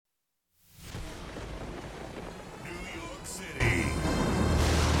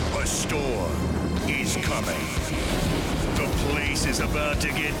Army. The place is about to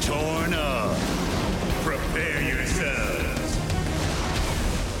get torn up. Prepare yourselves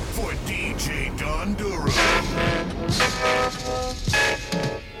for DJ Don Duro.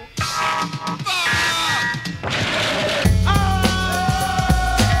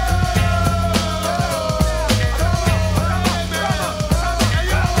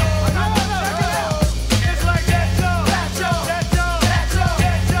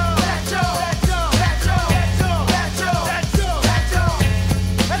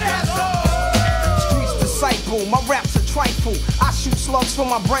 My raps are trifle. I shoot slugs from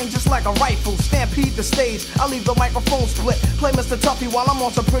my brain just like a rifle. Stampede the stage, I leave the microphone split. Play Mr. Tuffy while I'm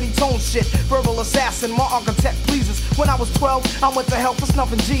on some pretty tone shit. Verbal assassin, my architect pleases. When I was 12, I went to hell for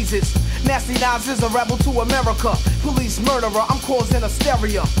snuffing Jesus. Nasty Nas is a rebel to America. Police murderer, I'm causing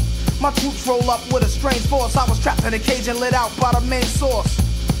hysteria. My troops roll up with a strange force. I was trapped in a cage and lit out by the main source.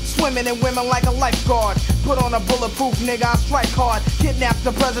 Swimming in women like a lifeguard. Put on a bulletproof nigga, I strike hard. Kidnap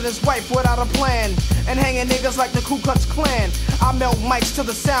the president's wife without a plan. And hanging niggas like the Ku Klux Klan. I melt mics till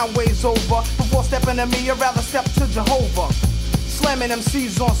the sound waves over. Before stepping to me, I'd rather step to Jehovah. Slamming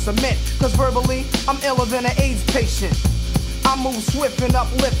MCs on cement. Cause verbally, I'm iller than an AIDS patient. I move swift and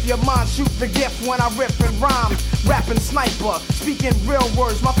uplift your mind. Shoot the gift when I rip and rhyme. Rapping sniper, speaking real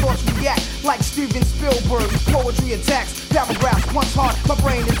words. My thoughts react like Steven Spielberg. Poetry attacks, paragraphs punch hard. My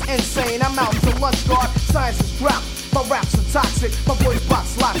brain is insane, I'm out to lunch guard. Science is dropped, my raps are toxic. My voice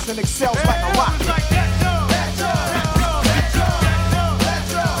box locks and excels like a rocket.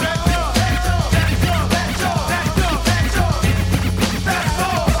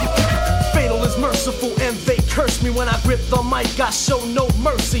 Fatal is merciful and they curse me when I grip the mic, I show no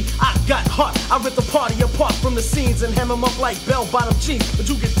mercy. I got heart, I rip the party apart from the scenes and hem them up like bell-bottom jeans. But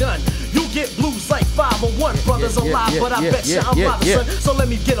you get done, you get blues like 501. Brothers alive, but I bet you I'm Robinson. So let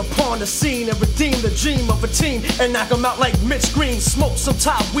me get upon the scene and redeem the dream of a team and knock them out like Mitch Green. Smoke some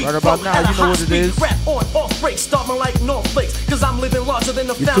top weed, right about now, you know what it is. Rap on, off break, starting like North Flakes. Cause I'm living larger than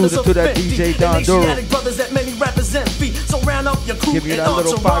the founders of to that 50. DJ Don Duro. Asiatic brothers that many rappers envy. So round up your crew Give you and that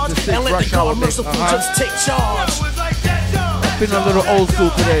little 5 to 6 and let rush the hour God merciful just take charge. Feeling a little old school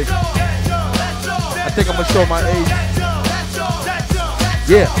today. I think I'm gonna show my age.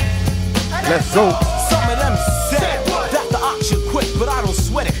 Yeah, let's go. Some of them said that the auction quick, but I don't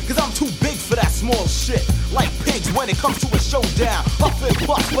sweat it, cause I'm too big for that small shit. Like pigs when it comes to a showdown. Huff and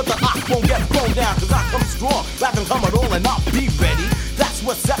puff, but the ox won't get blown down, cause I come strong, I can come at all and I'll be ready. That's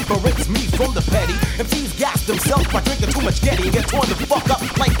what separates me from the petty. MCs gas themselves by drinking too much Getty and get torn the fuck up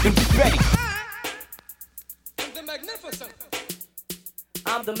like confetti.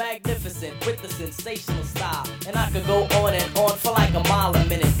 I'm the magnificent with the sensational style. And I could go on and on for like a mile a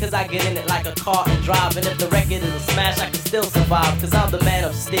minute. Cause I get in it like a car and drive. And if the record is a smash, I can still survive. Cause I'm the man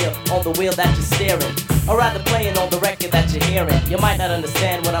of steel on the wheel that you're steering. Or rather playing on the record that you're hearing. You might not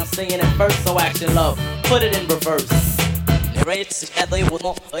understand what I'm saying at first, so action love, put it in reverse. Right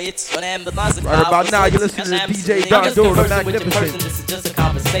about now, you listen to the DJ Don Duro, the Magnificent. This is just a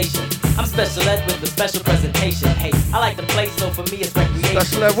conversation. I'm special ed with a special presentation. Hey, I like to play, so for me it's recreation.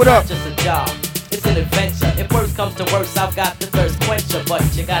 Special ed, what up? It's not just a job, it's an adventure. If worse comes to worse, I've got the thirst quencher, but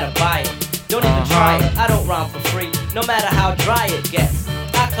you gotta buy it. Don't even try it. I don't rhyme for free, no matter how dry it gets.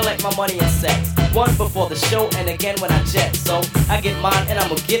 I collect my money in sets, one before the show and again when I jet. So I get mine and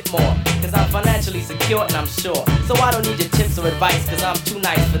I'ma get more, cause I'm financially secure and I'm sure. So I don't need your tips or advice, cause I'm too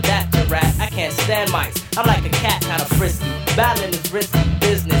nice for that to rat. I can't stand mice, I'm like a cat, kinda frisky. Battling is risky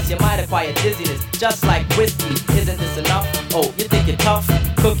business, you might acquire dizziness, just like whiskey. Isn't this enough? Oh, you think you're tough?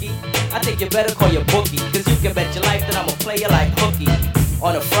 Cookie? I think you better call your bookie, cause you can bet your life that I'ma play you like hooky.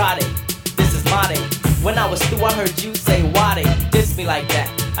 On a Friday, this is my day. When I was through, I heard you say, why they diss me like that?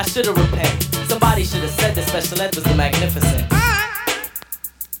 I should've repent. Somebody should've said the special ed was the magnificent.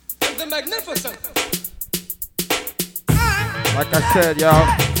 The magnificent. Like I said, y'all,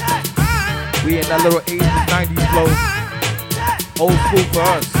 we in that little 80s, 90s flow. Old school for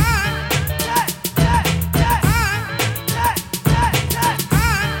us.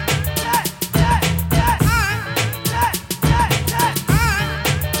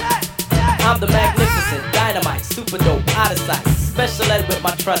 I'm the magnificent, dynamite, super dope, out of sight. Special ed with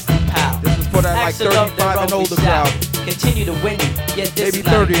my trusty pal. This is for that like 35 and older crowd. Continue to win you, yet this Maybe is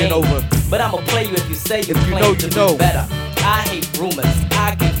not 30 a game. and over. But I'ma play you if you say you claim know, to you be know. better. I hate rumors,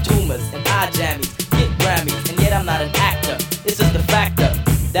 I give tumors and eye jammies, get Grammys, and yet I'm not an actor. It's just the factor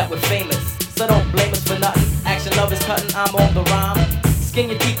that we're famous. So don't blame us for nothing. Action love is cutting, I'm on the rhyme. Skin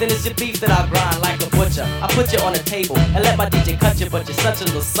your teeth and it's your beef that I grind like a butcher. I put you on a table and let my DJ cut you, but you're such a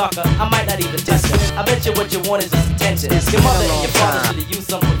little sucker, I might not even touch you. I bet you what you want is just attention. Your mother and your father should have used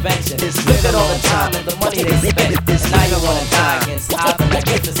some prevention. Look at all the time and the money they spent, and now you wanna die against either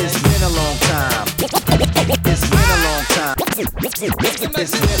magnificent. It's been a long time. It's been a long time. It's been a long time.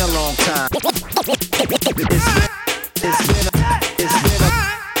 It's been a long time.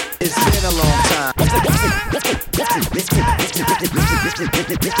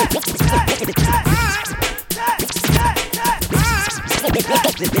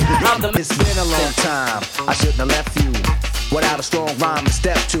 It's been a long time. I shouldn't have left you without a strong rhyme to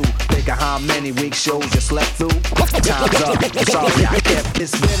step to. Think of how many week shows you slept through. Time's up. I'm sorry I kept.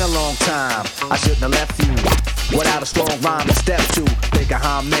 It's been a long time. I shouldn't have left you without a strong rhyme to step to. Think of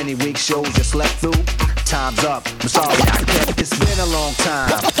how many week shows you slept through. Time's up. I'm sorry I kept. It's been a long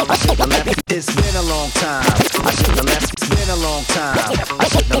time. I shouldn't have left. It's been a long time. I shouldn't have left. It's been a long time. I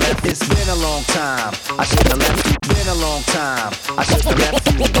shouldn't have left. It's been a long time. I shouldn't have left. It's been a long time. I shouldn't have left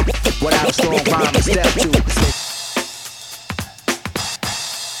you without a strong rhyme to step to.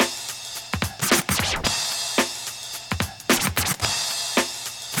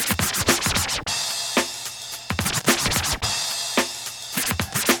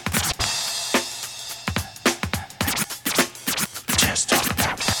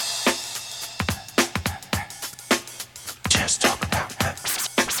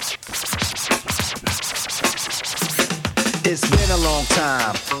 It's been a long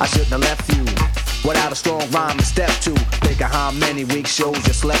time. I shouldn't have left you without a strong rhyme to step to. Think of how many week shows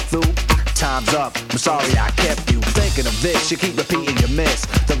you slept through. Time's up. I'm sorry I kept you thinking of this. You keep repeating your miss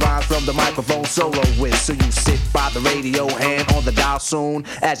the rhymes from the microphone solo with. So you sit by the radio, hand on the dial soon.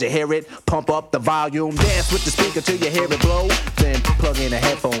 As you hear it, pump up the volume. Dance with the speaker till you hear it blow. Then plug in a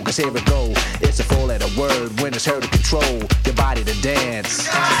headphone, cause here it go. It's a four-letter word when it's heard to control your body to dance.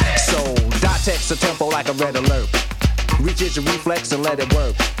 So dot text a tempo like a red alert. Reach your reflex and let it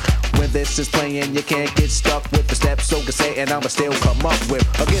work. When this is playing, you can't get stuck with the steps. So can say, and I'ma still come up with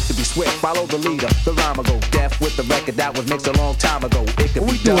a gift to be swift. Follow the leader, the rhyme go deaf with the record that was mixed a long time ago. It could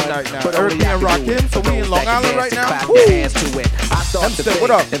be done, right now? but only I can do it. So we in Long Island right now. Clap your hands to it. I start to think, what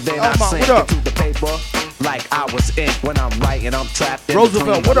up? and then I sink into the paper like I was ink. When I'm writing, I'm trapped in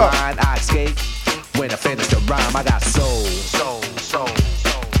Roosevelt, between what the up? line. I escape when I finish the rhyme. I got soul.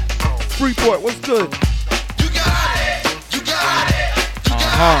 Freeport, what's good?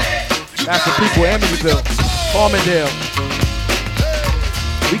 That's the people of Amityville, Farmingdale.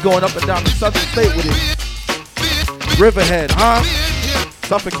 We going up and down the southern state with it. Riverhead, huh?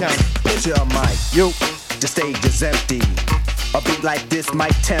 Suffolk County. Picture a mic. You. The stage is empty. A beat like this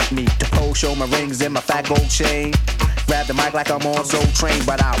might tempt me to pose, show my rings and my fat gold chain. Grab the mic like I'm on Soul Train,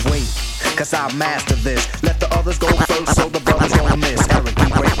 but I wait, cause I master this. Let the others go first so the brothers don't miss. Eric, we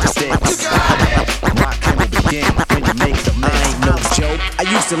break the sticks. Rock can begin when you make the mix. I ain't no joke. I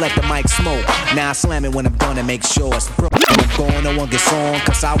used to let the mic smoke. Now I slam it when I'm done and make sure it's broke. When I'm going, no one gets on,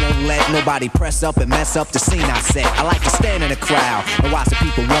 cause I won't let nobody press up and mess up the scene I set. I like to stand in the crowd and watch the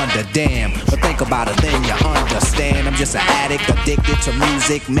people wonder, damn. But think about it, then you understand. I'm just an addict, addicted to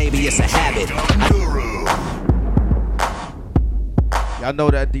music. Maybe it's a habit. Y'all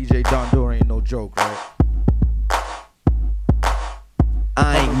know that DJ Don Dura ain't no joke, right?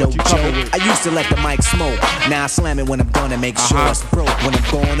 I ain't no joke. I used to let the mic smoke. Now I slam it when I'm done and make sure it's broke. When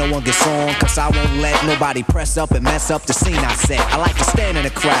I'm going, no one gets on, cause I won't let nobody press up and mess up the scene I set. I like to stand in the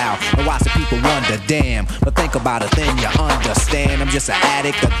crowd and watch the people wonder, damn. But think about it, then you understand. I'm just an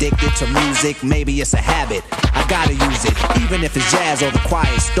addict, addicted to music. Maybe it's a habit. I gotta use it, even if it's jazz or the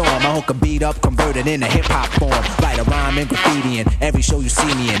quiet storm. I hook a beat up, convert it into hip-hop form. Write a rhyme in graffiti in every show you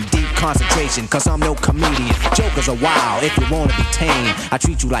see me in. Deep concentration, cause I'm no comedian. Jokers are wild if you wanna be tame. I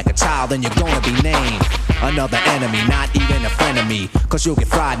treat you like a child and you're gonna be named another enemy, not even a friend of me. Cause you'll get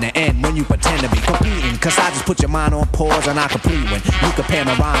fried in the end when you pretend to be competing. Cause I just put your mind on pause and I complete when you compare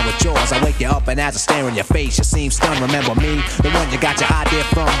my rhyme with yours. I wake you up and as I stare in your face, you seem stunned. Remember me, the one you got your idea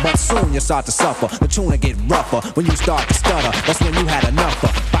from. But soon you start to suffer, the tune will get rougher. When you start to stutter, that's when you had enough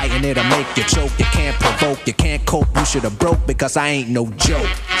of fighting it'll make you choke. You can't provoke, you can't cope, you should've broke. Because I ain't no joke.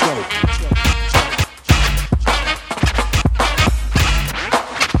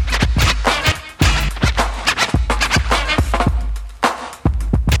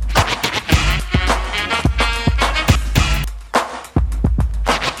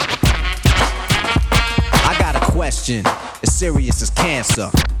 As serious as cancer.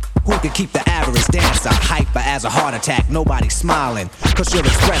 Who can keep the average dancer hyper as a heart attack? Nobody smiling, cause you're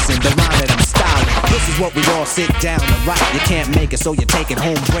expressing the rhyme that I'm styling. This is what we all sit down and write. You can't make it, so you take it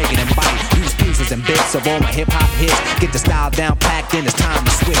home, break it and bite. Use pieces and bits of all my hip-hop hits. Get the style down packed in, it's time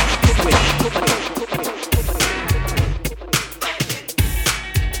to switch.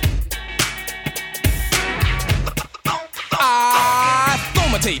 I throw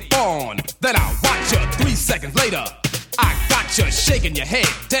my tape on, then I'll watch you 3 seconds later. I got you shaking your head,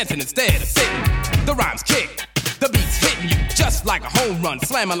 dancing instead of sitting. The rhymes kick, the beat's hitting you just like a home run,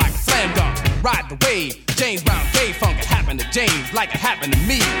 slamming like a slam dunk. Ride the wave, James Brown gay funk. It happened to James like it happened to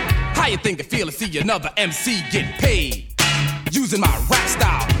me. How you think it feel to see another MC get paid? Using my rap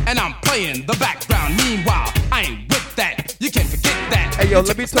style, and I'm playing the background. Meanwhile, I ain't with that. You can forget that. Hey yo,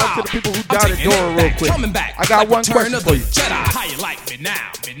 let me talk to the people who doubted Dora real quick. I got one question for you. Jedi. How you like me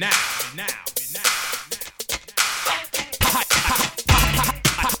now? Me now? Me now? Me now?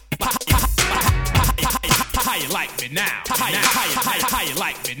 How you like me now? How you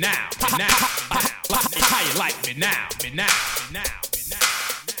like me now? Now? How you like me now? Me now? Me now?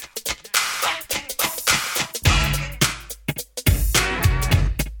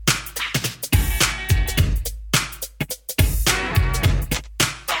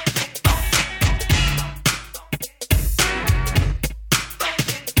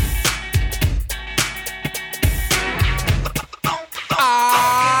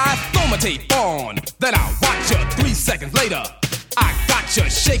 Tape on, then I'll watch you 3 seconds later. I got you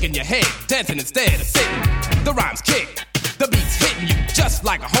shaking your head, dancing instead of sitting. The rhymes kick, the beat's hitting you just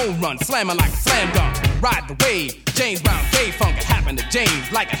like a home run, slamming like a slam dunk. Ride the wave, James Brown gay funk. It happened to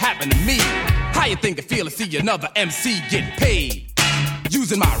James like it happened to me. How you think it feel to see another MC get paid?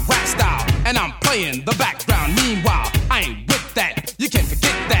 Using my rap style, and I'm playing the background. Meanwhile, I ain't with that. You can't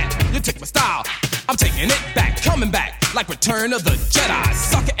forget that. You took my style, I'm taking it back, coming back like Return of the Jedi.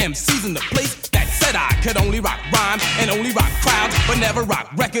 Sucker MCs in the place that said I could only rock rhymes and only rock crowds, but never rock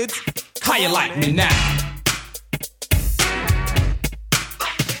records. How you like me now?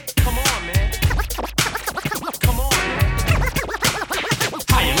 Come on, man. Come on, man.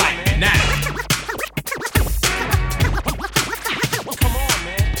 How you like me now? Come on,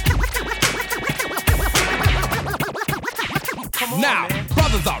 man. Come on, Now, man.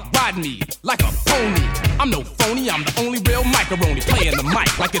 brothers are riding me like a pony. I'm no phony, I'm the only real macaroni, playing the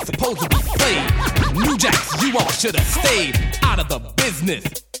mic like it's supposed to be played. New Jacks, you all should have stayed out of the business.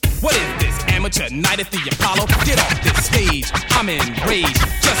 What is this, amateur night at the Apollo? Get off this stage, I'm enraged,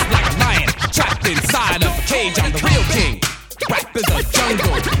 just like a lion, trapped inside of a cage. I'm the real king. Rap is a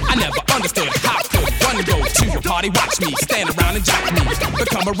jungle. I never understood how could one go to a party, watch me, stand around and jock me,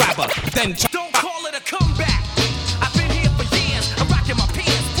 become a rapper, then Don't call it a comeback. I've been here for years. I'm rocking my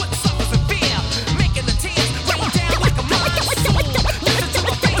pants, putting suckers in fear, making the tears rain down like a monsoon. Listen to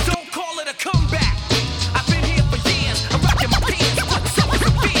my bass. Don't call it a comeback. I've been here for years. I'm rocking my pants, putting suckers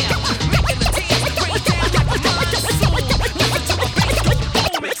in fear, making the tears rain down like a monsoon. Listen to my bass go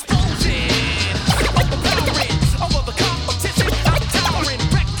boom, explosion, overpowering over the competition. I'm towering,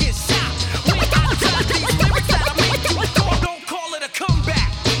 wrecking shop when I drop these lyrics that I make you adore. Don't call it a comeback.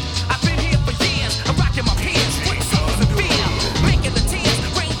 I've been here for years. I'm rocking my pants, putting suckers in fear, making the tears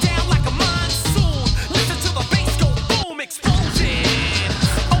rain down like a monsoon. Listen to the bass go boom, explosion,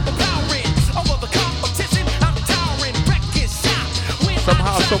 overpowering over the competition. I'm towering, wrecking shop when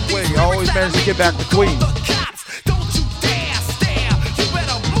Somehow, I drop some way, these I always lyrics that manage to I get back to make you Queens. adore. The cops, don't you dare stare. You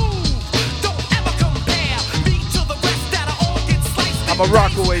better move. Don't ever compare me to the rest that are all get sliced. I'm a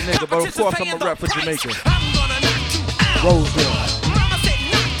Rockaway nigga, but of course I'm a rep for Jamaica. I'm gonna knock you out. Rosedale, Mama said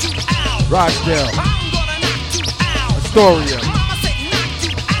knock you out. Rochdale, I'm gonna knock you out. Astoria, Mama said knock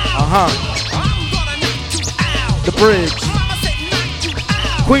you out. uh-huh, I'm gonna knock you out. The Bridge, Mama said knock you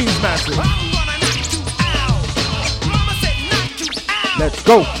out. Queens Massive. I'm gonna knock you out. Mama said knock you out. Let's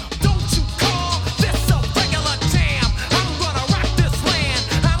go. Don't you call this a regular jam. I'm gonna rock this land.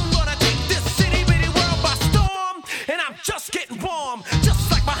 I'm gonna take this city bitty world by storm. And I'm just getting warm.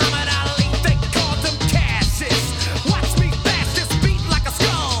 Just like Muhammad Ali, they called him Cassius. Watch me bash this beat like a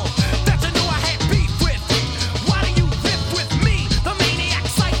skull that you knew I had beef with. Why do you riff with me, the maniac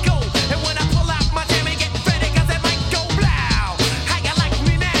psycho? And when I pull out my jammy, get ready, cause it might go blow. How you like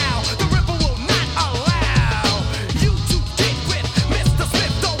me now? The ripper will not allow you to get with Mr.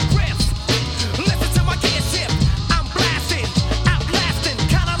 Smith. Don't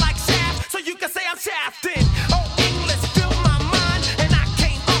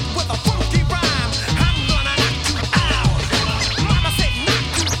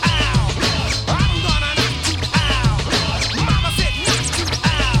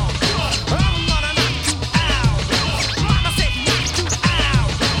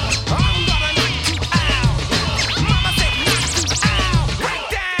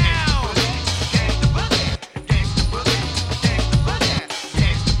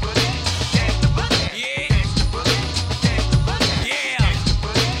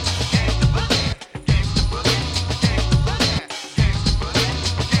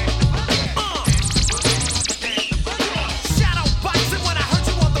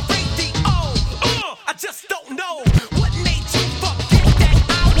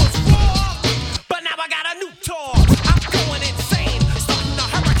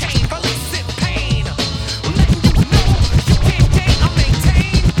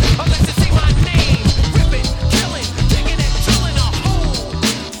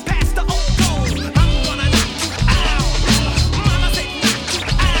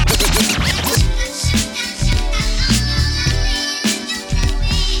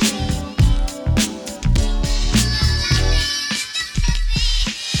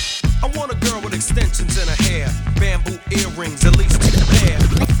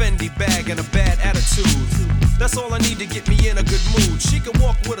swag and a bad attitude. That's all I need to get me in a good mood. She can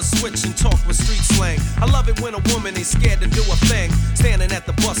walk with a switch and talk with street slang. I love it when a woman ain't scared to do a thing. Standing at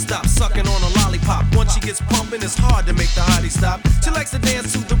the bus stop, sucking on a lollipop. Once she gets pumping, it's hard to make the hottie stop. She likes to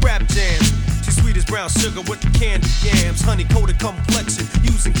dance to the rap jams. She's sweet as brown sugar with the candy yams. Honey coated complexion,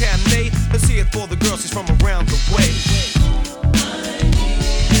 using Cabernet. Let's hear it for the girl, she's from around the way.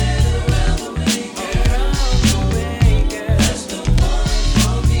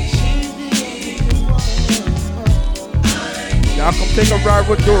 Y'all come take a ride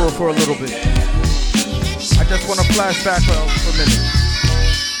with Duro for a little bit. I just want to flashback for a minute.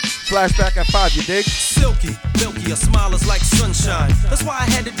 Flashback at 5, you dig? Silky, milky, her smile is like sunshine. That's why I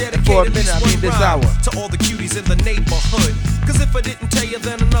had to dedicate for a at minute, least one this rhyme hour. to all the cuties in the neighborhood. Cause if I didn't tell you,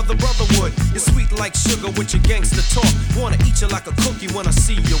 then another brother would. You're sweet like sugar with your gangster talk. Wanna eat you like a cookie when I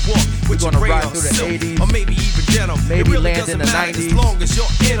see you walk. With your gray on silk, or maybe even denim. Maybe it really land in the matter 90s. as long as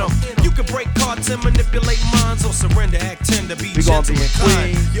you're in them. You can break cards and manipulate minds, or surrender, act tender, be gentle and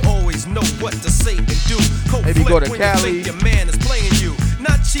kind. You always know what to say and do. Maybe go to when Cali. you think your man is playing you.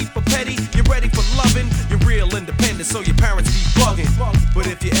 Not cheap or petty, you're ready for loving. You're real independent, so your parents be bugging. But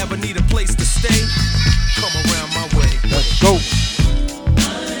if you ever need a place to stay, come around my way. Let's go.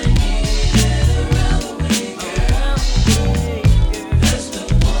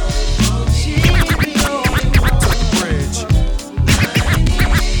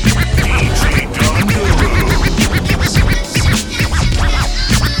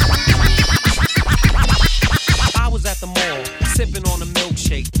 I was at the mall, sipping on a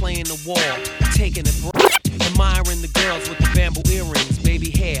milkshake, playing the wall, taking it bright, admiring the girls with the bamboo earrings,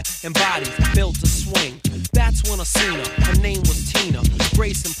 baby hair, and bodies built to swing. That's when I seen her. Her name was Tina.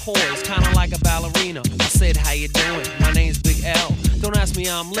 Grace and poise, kinda like a ballerina. I said, how you doing? My name's Big L. Don't ask me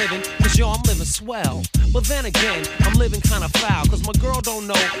how I'm living, cause yo, I'm living swell. But then again, I'm living kinda foul, cause my girl don't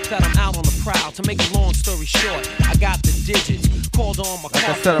know that I'm out on the prowl. To make a long story short, I got the digits. Called on my car. Like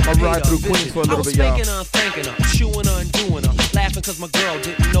I said, I'm gonna ride through Queens for a little bit, y'all. I was spanking her and thanking her, chewing her and doing her. Laughing cause my girl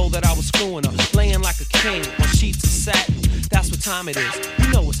didn't know that I was screwing her. Laying like a king on sheets of satin. That's what time it is.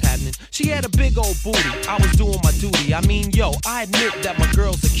 You know what's happening. She had a big old booty. I was doing my duty. I mean, yo, I admit that my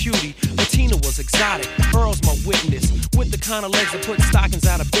girl's a cutie, but Tina was exotic. Earl's my witness. With the kind of legs that put stockings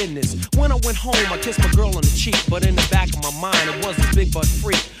out of business. When I went home, I kissed my girl on the cheek, but in the back of my mind, it was a big butt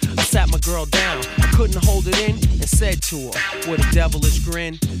freak. I sat my girl down. I couldn't hold it in and said to her with a devilish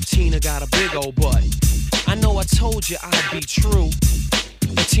grin, Tina got a big old butt. I know I told you I'd be true,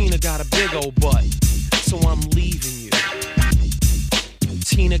 but Tina got a big old butt, so I'm leaving you.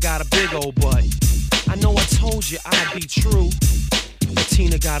 Tina got a big old butt. I know I told you I'd be true, but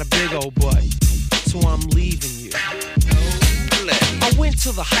Tina got a big old butt, so I'm leaving you. I went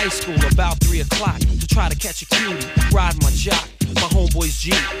to the high school about 3 o'clock to try to catch a cutie, ride my jock, my homeboy's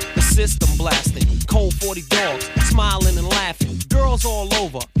Jeep, the system blasting, cold 40 dogs, smiling and laughing, girls all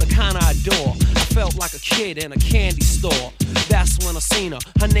over, the kind I adore. I felt like a kid in a candy store. That's when I seen her.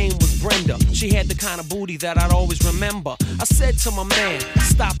 Her name was Brenda. She had the kind of booty that I'd always remember. I said to my man,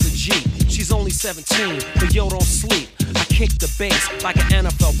 stop the Jeep. She's only 17, but yo, don't sleep. I kicked the bass like an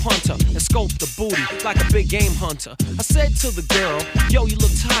NFL punter and scoped the booty like a big game hunter. I said to the girl, yo, you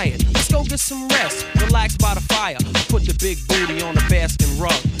look tired. Let's go get some rest. Relax by the fire. I put the big booty on the basking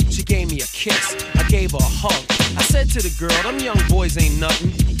rug. She gave me a kiss. I gave her a hug. I said to the girl, them young boys ain't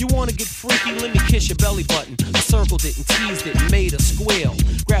nothing. You wanna get freaky? Let me kiss your belly button. I circled it and teased it and made her squeal.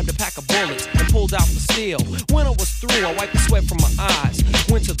 Grabbed a pack of bullets and pulled out the steel. When I was through, I wiped the sweat from my eyes.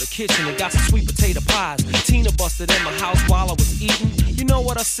 Went to the kitchen and got some sweet potato pies. Tina busted in my house while I was eating. You know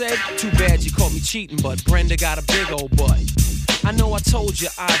what I said? Too bad you caught me cheating, but Brenda got a big old butt. I know I told you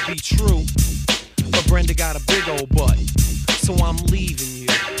I'd be true, but Brenda got a big old butt, so I'm leaving you.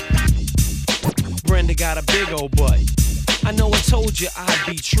 Brenda got a big old butt. I know I told you I'd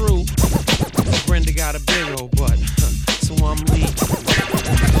be true, but Brenda got a big old butt, so I'm leaving.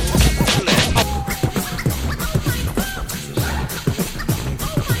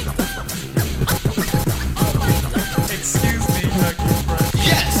 Excuse me,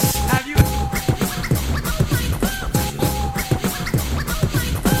 yes. Have you?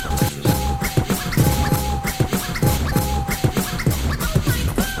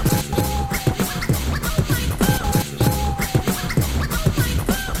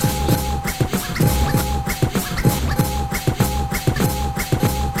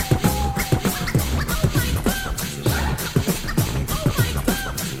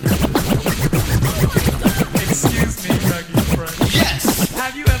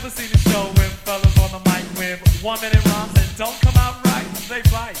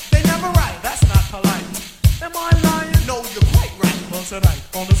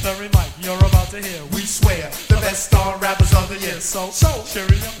 on this very mic you're about to hear. We swear the best star rappers of the year. So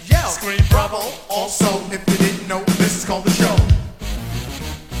cheerio, yell, scream bravo. Also, if you didn't know, this is called the show.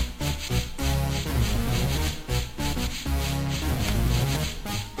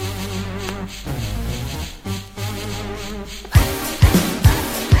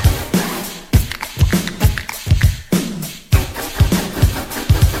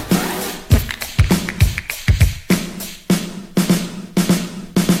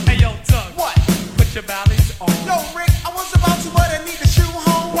 Your balance on. No, Rick, I was about to, but I need the shoe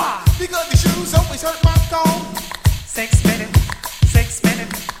home. Why? Because the shoes always hurt my toe. 6 minutes, 6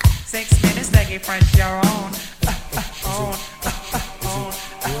 minutes, 6 minutes to get fresh your own.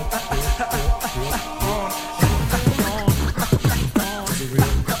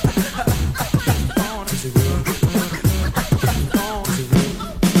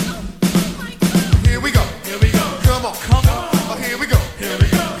 Here we go. Here we go. Come on. Come on. Oh, here we go. Here we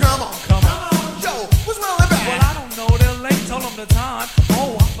go. Come on. Come on. Yo, what's wrong with that? Well, I don't know, they're late, told them the time.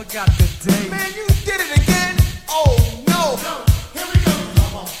 Oh, I forgot the day. Man, you did it again. Oh, no. Here we go.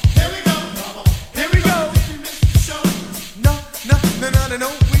 Come on. Here we go. Come on. Here we go. No,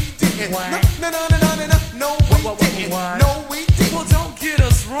 we didn't. What? No, we didn't. What? No, we didn't. Well, don't get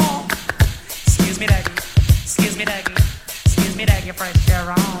us wrong. Excuse me, Daggy. Excuse me, Daggy. Excuse me, Daggy, fresh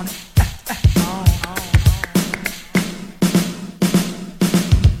your own.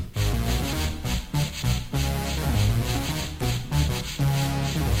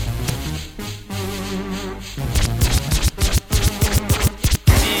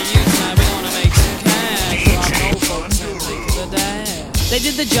 They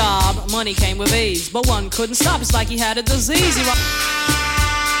did the job, money came with ease, but one couldn't stop, it's like he had a disease. He Uncle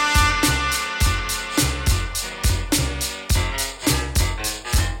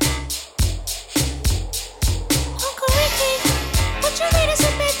Ricky, would you read us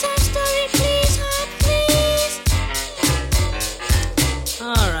a bedtime story, please, please?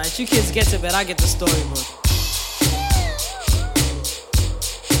 Alright, you kids get to bed, I get the storybook.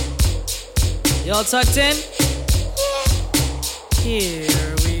 Y'all tucked in?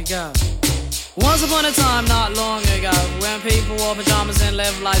 Here we go. Once upon a time, not long ago, when people wore pajamas and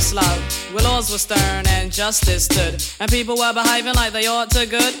lived life slow, where laws were stern and justice stood, and people were behaving like they ought to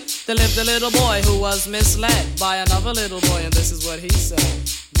good, there lived a little boy who was misled by another little boy, and this is what he said.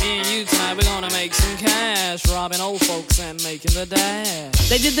 Me and you tonight, we're gonna make some cash, robbing old folks and making the dash.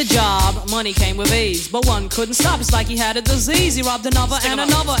 They did the job, money came with ease, but one couldn't stop, it's like he had a disease. He robbed another and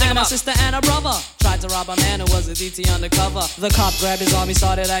another, and a sister and a brother. Tried to rob a man who was a DT undercover. The cop grabbed his arm, he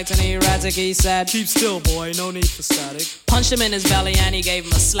started acting erratic. He said, "Keep still, boy, no need for static." Punched him in his belly and he gave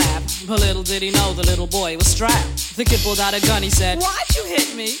him a slap. But little did he know the little boy was strapped. The kid pulled out a gun, he said, "Why'd you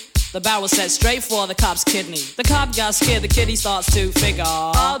hit me?" The barrel set straight for the cop's kidney. The cop got scared, the kitty starts to figure,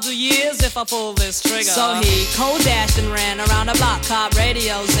 I'll do years if I pull this trigger. So he cold dashed and ran around the block. Cop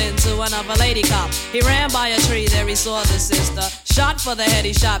radios into another lady cop. He ran by a tree, there he saw the sister. Shot for the head,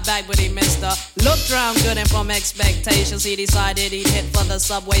 he shot back, but he missed her. Looked round good and from expectations, he decided he'd hit for the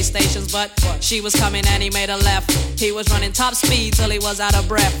subway stations. But she was coming and he made a left. He was running top speed till he was out of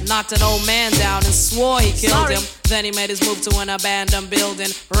breath. Knocked an old man down and swore he killed him. Then he made his move to an abandoned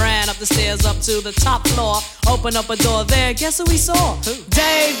building. Ran up the stairs up to the top floor. Opened up a door there, guess who he saw? Who?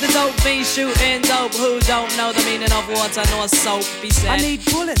 Dave, the dope fiend shooting dope. Who don't know the meaning of water nor soap? He said, I need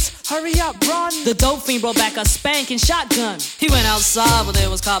bullets, hurry up, run. The dope fiend brought back a spanking shotgun. He went outside, but there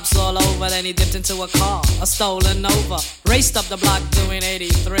was cops all over. Then he dipped into a car, a stolen Nova. Raced up the block doing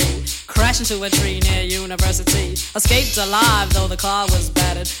 83. Crashed into a tree near University. Escaped alive, though the car was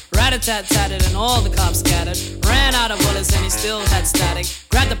battered. Rat-a-tat-tatted and all the cops scattered. Ran out of bullets and he still had static.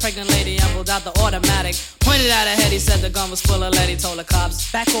 Grabbed the pregnant lady and pulled out the automatic. Pointed at her head, he said the gun was full of lead. He told the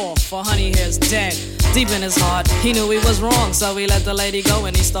cops, back off, for honey here's dead. Deep in his heart, he knew he was wrong, so he let the lady go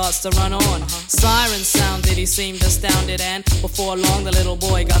and he starts to run on. Sirens sounded, he seemed astounded, and before long the little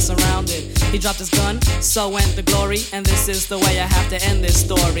boy got surrounded. He dropped his gun, so went the glory, and this is the way I have to end this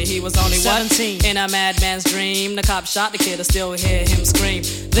story. He was only 17, in a madman's dream. The cop shot the kid, I still hear him scream.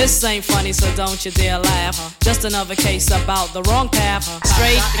 This ain't funny, so don't you dare laugh. Just another case about the wrong path.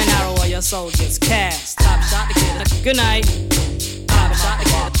 Straight and narrow or your soul gets cast. Cop shot the kid. Good night. Cop shot the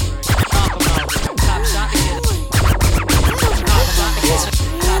kid. Cop shot the kid. Cop shot the kid. Cop shot the kid.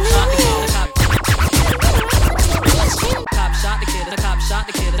 Cop shot the kid. The cop shot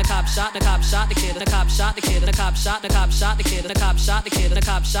the kid. The cop shot the kid. The cop shot the kid. The cop shot the kid. The cop shot the kid. kid, the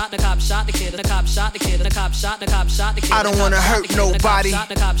cop shot the kid, the cop shot the kid, the cop shot the kid. I don't wanna hurt nobody.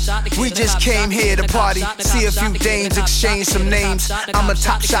 We just came here to party, see a few dames, exchange some names. I'm a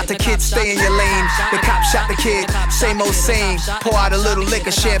top shot the kid, stay in your lane. The cop shot the kid, same old same. Pour out a little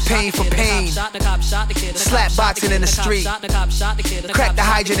liquor, champagne for pain. Slap boxing in the street, crack the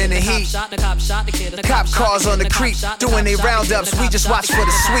hydrant in the heat. Cop cars on the creep, doing their roundups, we just watch for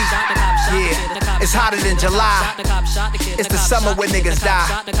the sweet. Yeah, it's hotter than July. It's the summer when niggas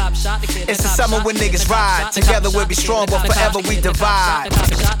die. It's the summer when niggas ride. Together we'll be strong, but forever we divide.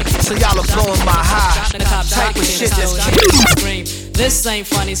 So y'all are blowing my high. Type of shit that's scream. This ain't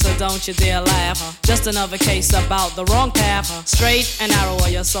funny, so don't you dare laugh. Just another case about the wrong path. Straight and narrow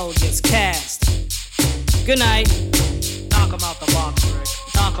where your soul gets cast. Good night. Knock him out the box, Rick.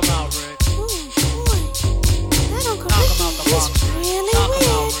 Knock him out, Rick. That Uncle Ricky is really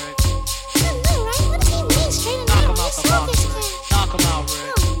weird. I know, right? What does he mean, straight and narrow? What's up this kid? Knock him out, Rick.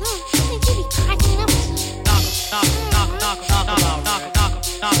 Oh, no. I think he be cracking up.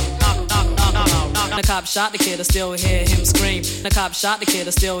 The cop shot the kid, I still hear him scream. The cop shot the kid,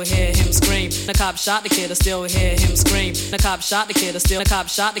 I still hear him scream. The cop shot the kid, I still hear him scream. The cop shot the kid, I still. The cop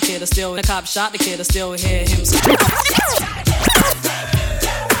shot the kid, I still. The cop shot the kid, I still hear him scream.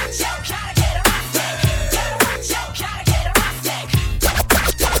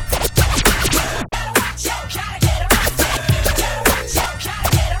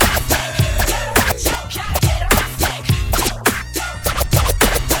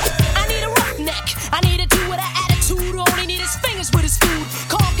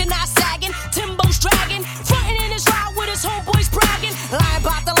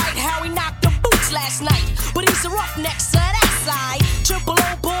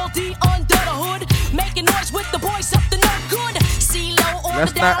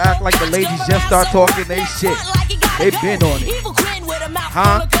 Let's not act like the ladies just start talking they shit. They been on it.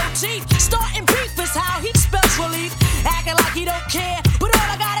 Huh? Starting beef is how he spells relief. Acting like he don't care. But all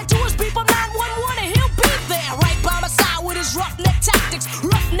I gotta do is beep on 911 and he'll be there. Right by my side with his roughneck tactics.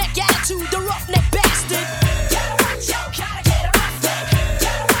 Roughneck attitude, the roughneck bastard.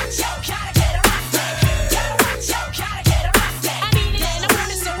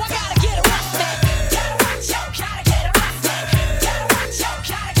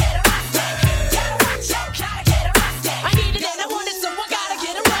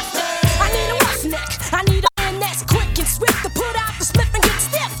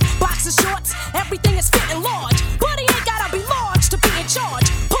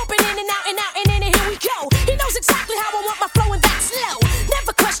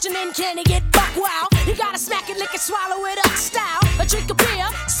 Swallow it up style. A drink of beer,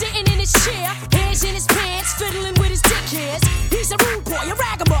 sitting in his chair, hands in his pants, fiddling with his dick hairs. He's a rude boy, a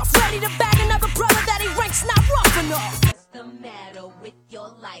ragamuff, ready to bag another brother that he ranks not rough enough. What's the matter with your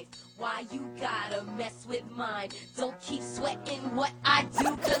life? Why you gotta mess with mine? Don't keep sweating what I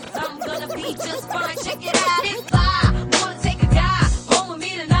do, cause I'm gonna be just fine. Check it out, if I wanna take a guy home with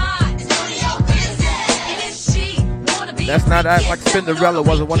me tonight, it's none of your business. And if she wanna be let's not act like Cinderella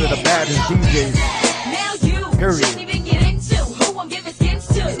wasn't one of the baddest DJs. Period. Even get into who I'm giving skins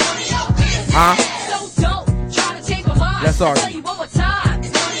to. Huh? So don't try to change my mind. Let's argue. I'll tell you one more time.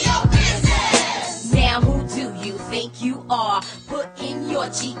 Now who do you think you are? Put in your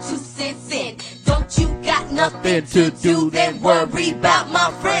G2 cents in. Don't you got nothing to do? Then worry about my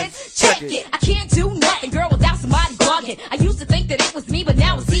friends. Check it. I can't do nothing, girl, without somebody bugging. I used to think that it was me, but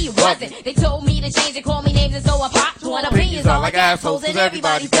now I see it wasn't. They told me to change and call me names, and so I popped one. Opinions are like assholes, and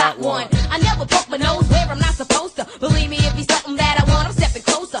everybody's got one. I never poke my nose where I'm not supposed to. Believe me, if he's something that I want, I'm stepping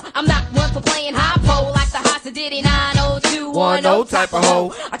closer. I'm not one for playing high pole like the Hasa Diddy 90210 type of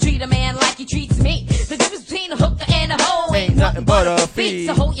hoe. I treat a man like he treats me. The difference between a hooker and a hoe ain't nothing but a feat.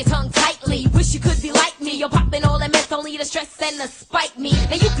 So hold your tongue tightly. Wish you could be like me. You're popping all that meth, only to stress and to spite me.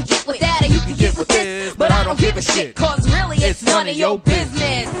 Now you could get with that or you could get with this, but I don't give a shit, cause really it's none of your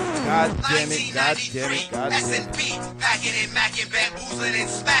business. God damn it, God damn it, God damn it.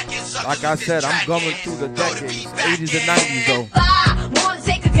 Like I said, I'm going through the decades, 80s and 90s though. I wanna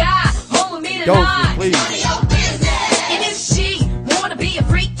take a guy home with me tonight, please. And if she wanna be a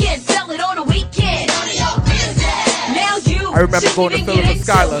freak and sell it on a weekend, now you I remember going to Philip and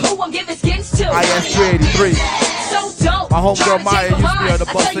Skylar, IS 383. So don't my homegirl Maya used to be on the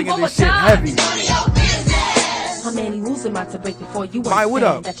bus singing this shit heavy. How many rules am I to break before you Maya, what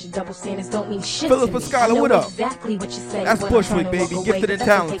up? That your double standards don't mean shit. Philip and Skylar, what up? Exactly what you say. That's Bushwick, baby, gifted and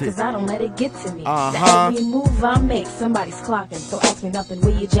talented. Because I don't let it get to me. Uh-huh. Every move I make, somebody's clocking. So ask me nothing,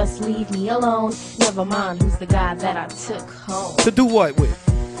 will you just leave me alone? Never mind who's the guy that I took home. To do what with?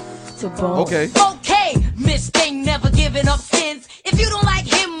 To bone. Okay. Okay, Miss Thing never giving up sins. If you don't like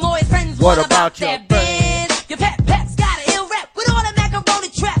him or his friends, What about your that Benz? Your pet's got an ill rep with all the macaroni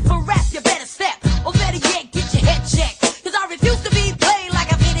trap for rap. You better step, or better yet, get your head checked. Cause I refuse to be played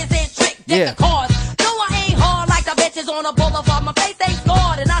like a innocent trick. Yeah. Cars. No, I ain't hard like the bitches on a boulevard. My face ain't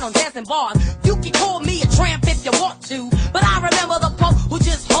scarred and I don't dance in bars. You can call me a tramp if you want to, but I remember the punk who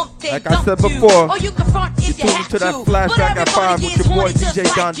just humped it. Like I said before, or you can front if you have to that to. flashback at 5 with your boy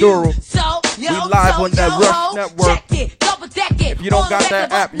DJ Don Duro. We live on that Rush Network. If you don't got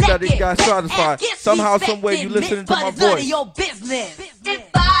that app, you gotta get satisfied. Somehow, some way, you listening to my voice. If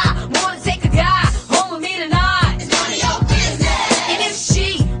I wanna take a guy home with me tonight, it's none of your business. And if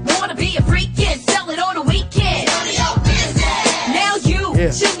she wanna be a freak and sell it on the weekend, it's none of your business. Now you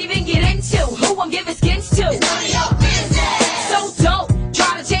shouldn't even get into who I'm giving skins to. It's none of your business. So don't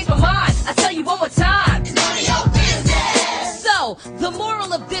try to change my mind. I tell you one more time, it's none of your business. So the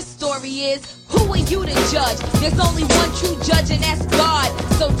moral of this story is, who are you to judge? There's only one true judge, and that's God.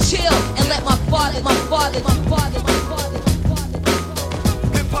 So chill and let my father.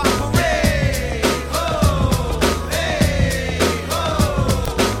 Hip-hop parade, ho, hey, ho,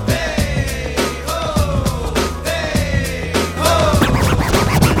 hey, ho, hey, ho.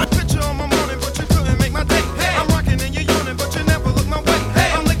 Picture on my morning, but you couldn't make my day. Hey. I'm rocking and you're yawning, but you never look my way.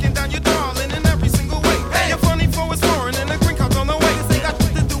 Hey. I'm licking down your darling in every single way. Hey. Your funny flow is foreign and the green card's on the way. This ain't got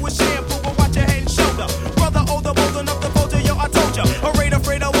to do with shampoo, but watch your head and shoulder. Brother older, bold enough to fold you, yo, I told ya.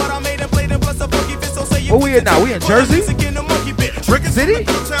 Afraid of what I made and played and plus a funky fit, so say you. Where we at now? We in Jersey? Brick City?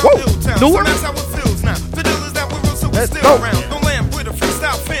 Whoa, Newark? Let's go. Don't land with a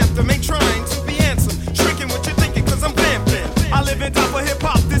freestyle phantom. Ain't trying to be handsome. Shrinking what you're thinking, cause I'm vamping. I live in top of hip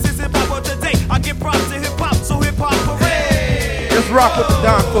hop. This is hip hop of today. I give props to hip hop, so hip hop parade. Let's rock with the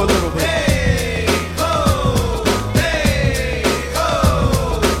Don for a little bit.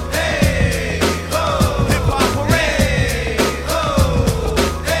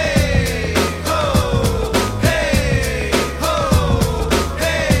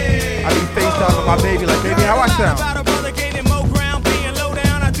 My baby, like, baby, how I sound?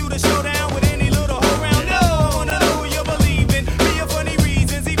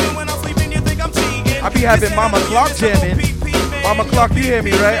 I be having Mama Clark jamming. Mama Clark, you hear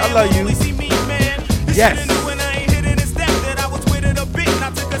me, right? I love you. Yes.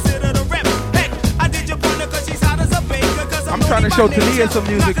 I'm trying to show Tania some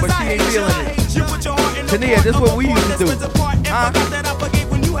music, but she ain't feeling it. Tania, this is what we used to do. Huh?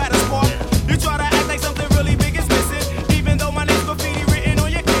 You try to act like something really big is missing, even though my name's graffiti written on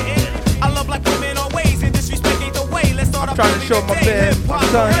your kitten. I love like women always, and disrespect ain't the way. Let's start. I'm trying to show my man, my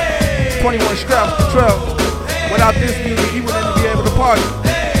son, 21 Straps Control. Without this music, he wouldn't be able to party.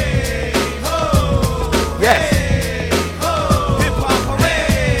 Yes.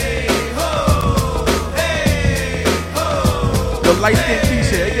 Your light skin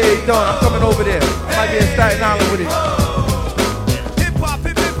t-shirt, aka Dawn, I'm coming over there. I might be in Staten Island with it.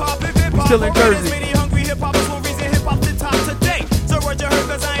 Still in Jersey.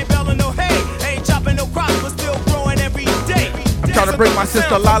 I'm trying to bring my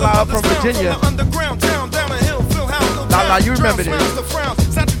sister Lala up from Virginia. Lala, you remember this?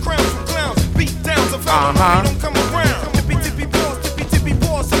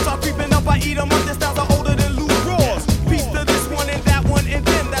 Piece to this one and that one, and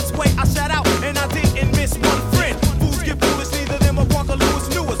then that's way I shout out, and I didn't miss one friend. Fools get foolish, neither them or Parker Lewis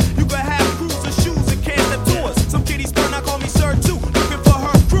Lewis. You can have cruiser shoes and can't step to us. Some kitty spun, I call me Sir too, looking for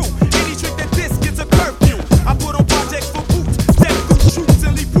her crew. Any trick that this gets a curfew. I put on projects for boots, step through shoots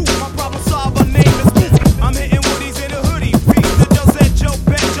and leave proof. My problem solver name is Boots. I'm hitting woodies in a hoodie. Peace to Joe said Joe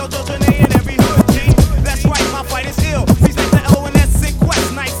Bet, Joe Janae in every hood G. That's right, my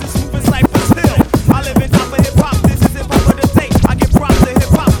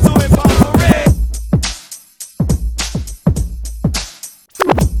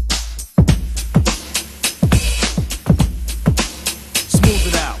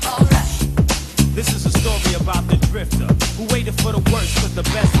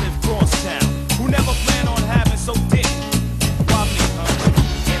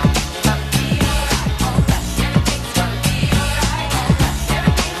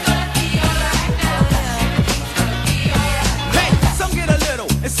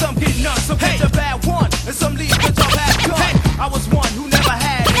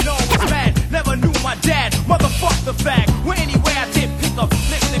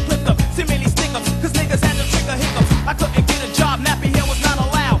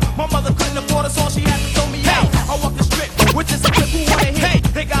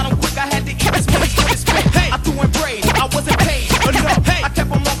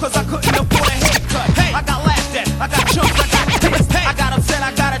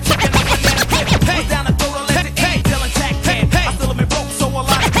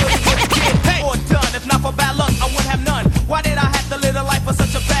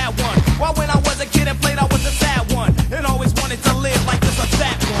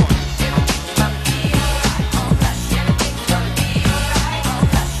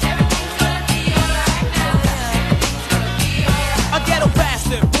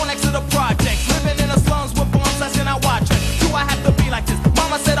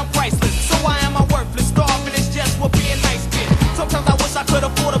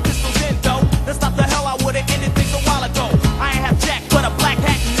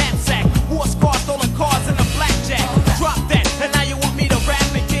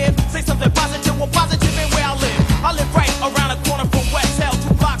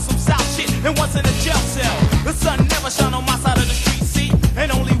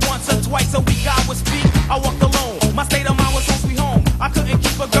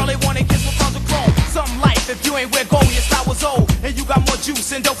ain't where gold, your style was old. And you got more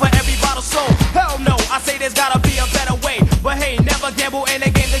juice and dough for every bottle sold. Hell no, I say there's gotta be a better way. But hey, never gamble in a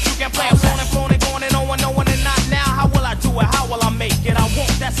game that you can play. I'm flowing and flowing and going and no one and not now. How will I do it? How will I make it? I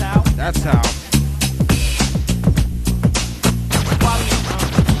won't, that's how. That's how.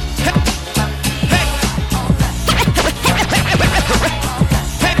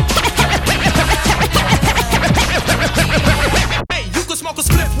 Hey, you can smoke a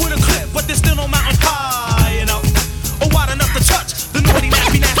split with a clip, but there's still no mountain high enough or wide enough to touch the naughty,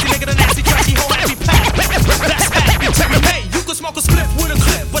 nasty nigga, the nasty, trashy, whole happy pack. That's happy. Hey, you can smoke a split with a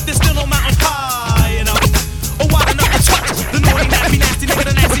clip, but there's still no mountain high enough or wide enough to touch the naughty, nasty nigga,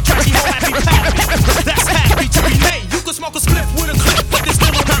 the nasty, trashy, whole happy pack. That's happy to be. Hey, you can smoke a split with a clip, but there's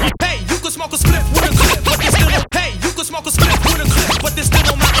still no mountain. Hey, you can smoke a split with a clip, but there's still no. Hey, you can smoke a split with a clip, but there's still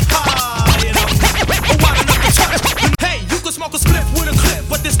no mountain high enough or wide enough to touch. Hey, you can smoke a split with a clip,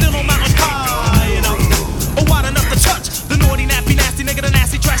 but there's still no mountain high enough or wide enough to touch the naughty, nasty nigga, the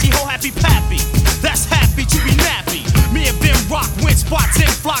nasty, trashy, whole happy pappy. That's happy to be nappy. Me and Ben Rock went spots in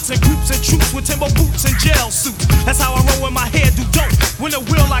flocks and groups and troops with timber boots and gel suits. That's how I roll when my hair do dope. When the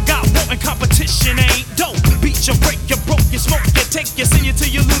will I got won't and competition ain't dope. Beat you, break you, broke you, smoke you, take you, send you to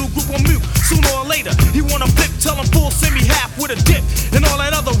your little group on mute. Sooner or later, he wanna flip, tell him full, send me half with a dip. And all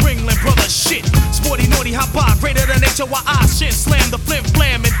that other Ringling brother shit. Sporty, naughty, hop by, greater than HOI shit. Slam the flim,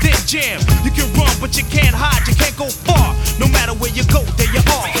 flam, and then jam. You can run, but you can't hide, you can't go far. No matter where you go, there you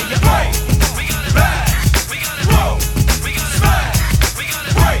are. There you are. We got it back. We got it roll. We got it smash. We got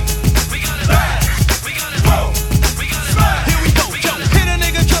it break. We got it bash. We got it roll. We got it smash. Here we go, yo. Hit a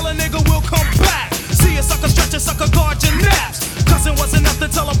nigga, kill a nigga, we'll come back. See a sucker stretch a sucker, guard your naps. Cousin was enough to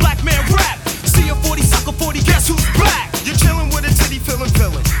tell a black man rap. See a 40 sucker 40, guess who's black? You're chillin' with a titty feelin'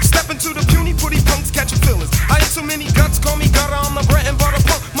 villain. Step into the puny, pretty punks, catchin' feelings. I ain't so many guts, call me gutter. I'm the bread and butter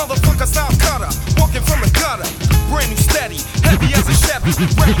punk, motherfucker style cutter. Walking from the gutter, brand new steady, heavy as a Chevy.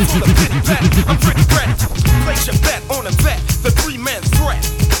 Ready for the pit back, I'm pretty ready. Place your bet on a vet, the 3-man threat.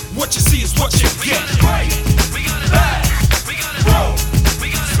 What you see is what you get. We got it back, we got it roll,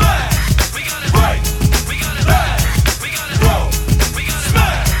 we got it smash, we got it break, we got it back, we got it roll, we got it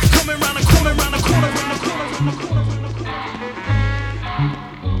smash. Coming round the corner, round the corner, round the corner, round the corner.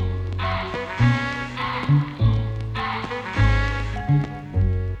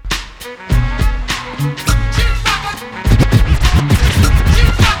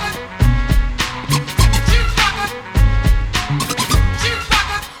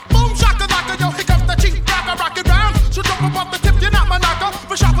 Boom shakalaka, yo, here comes the cheap rocker, rockin' round. So jump up off the tip, you're not my knocker.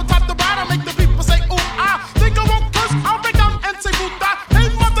 For shot for top the ride, I make the people say ooh ah. Think I won't curse, I'll break down and say puta. Hey,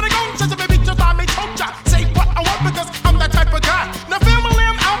 mother, they gon' says a baby just I may told ya. Say what I want because I'm that type of guy. Now family,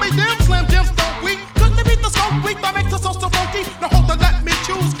 I'll be damn slam jams don't weak. Couldn't beat the smoke weak, that makes us so funky. Now hold on, let me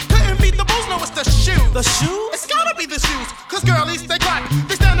choose. Couldn't beat the booze, no, it's the shoes. The shoes? It's gotta be the shoes, cause girlies they clock.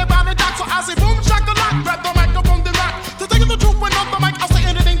 They stand around the dock, so I say boom shakalaka. Grab the microphone, then rock. To take the truth when on the mic, I'll say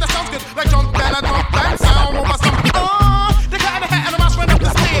anything that sounds good. Like jump that, I jump that sound over some. They got a hat and a mouse right up the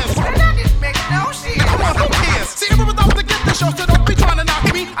stairs. And I didn't make no shit. Come on, who cares? See, everyone's out to get the show, so don't be trying to knock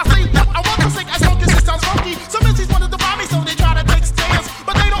me. I say what I want to say, as long as it sounds funky. Some MCs wanted to buy me, so they try to take stands.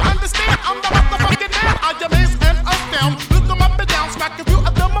 But they don't understand, I'm the motherfucking man. I just miss and us down. Look them up and down, smack a few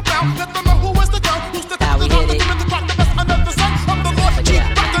of them around. Let them know who is the girl, who's the top, the top, the top, the top, the best under the sun. I'm the Lord, chief,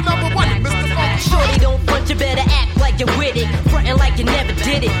 rock the number one, Mr. Funky. Shorty don't front, you better act like you're with it. Frontin' like you never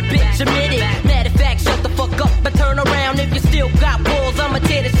did it, bitch, admit it. Matter of fact, shut the fuck up and turn around. If you still got balls, I'ma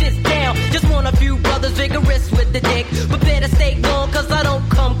tear the shit down. Just want a few brothers vigorous with the dick, but better stay long, cause I don't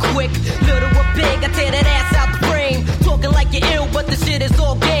come quick. Little or big, I tear that ass out the frame. Talking like you're ill, but the shit is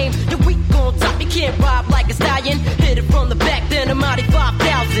all game. You're weak on top, you can't rob like a stallion. Hit it from the back, then a mighty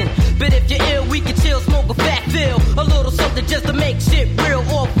 5,000. But if you're ill, we can chill, smoke a fat fill. A little something just to make shit real.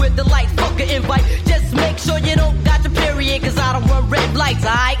 Off with the lights, fuck an invite. Just make sure you don't got your period, cause I don't run red lights,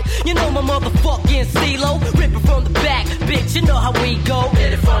 alright? You know my motherfucking CeeLo. Rip it from the back, bitch, you know how we go.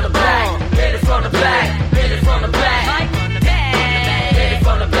 Hit it from the back, hit it from the back, hit it from the back. Hit it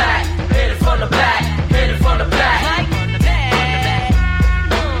from the back, hit it from the back, hit it from the back.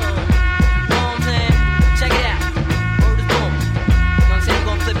 Check it out. Word is boom. You know what I'm saying?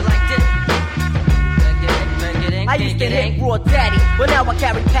 Gonna flip it like this. I used to hit Raw Daddy, but now I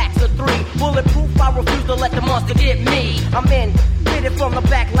carry packs of 3. Bulletproof, I refuse to let the monster get me. I'm in, hit it from the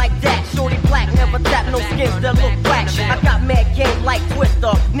back like that. Shorty black, never tap no skins that look whack. I got mad game like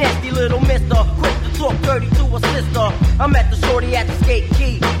Twister, nasty little mister. Quick to talk dirty to a sister. I met the shorty at the skate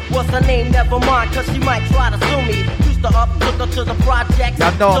key. What's her name? Never mind, cause she might try to sue me. Used to up, took her to the projects.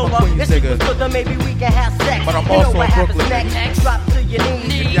 Y'all know I'm a Queens nigga. Good, then maybe we can have sex. But I'm you also know a Brooklyn nigga. Drop to your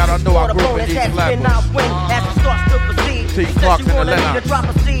knees. Y'all don't know I grew up his these head spin flappers. out when as it starts to proceed. T. She said Clark she and the wanted me to Lennox. drop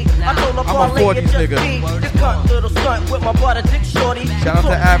a seed. I told her I'm a parlay 40s it just nigga. be. This cunt little stunt with my butter dick shorty. Shout out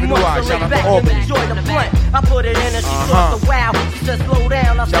to Avenue I, shout out to Albany. Enjoy the blunt. I put it in and she starts to wow. She said slow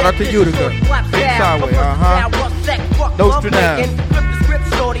down. I Shout said, out to this Utica. shorty clap Big down. Sideway, Her versatile, rough sex, fuck love Nostradamus. making. Flip the script,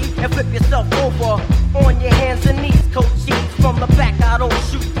 shorty, and flip yourself over. On your hands and knees, coach cheeks. From the back, I don't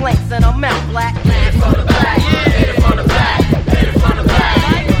shoot blanks and I'm out black. Hit it from the back, hit it from the back, hit it from the back.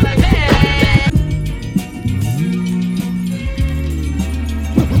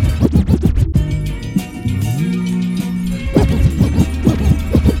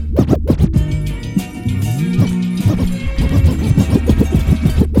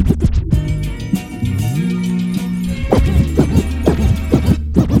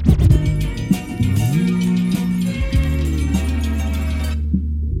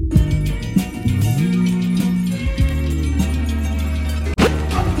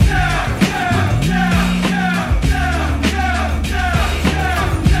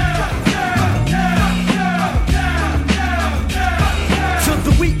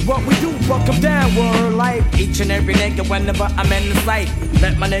 What we do, fuck them down, word life. Each and every nigga whenever I'm in the sight.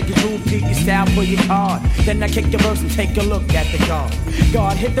 Let my niggas rule, keep your style, pull your card. Then I kick your verse and take a look at the card.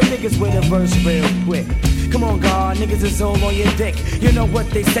 God, hit the niggas with a verse real quick. Come on, God, niggas is all on your dick. You know what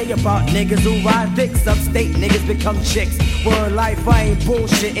they say about niggas who ride dicks. Upstate niggas become chicks. Word life, I ain't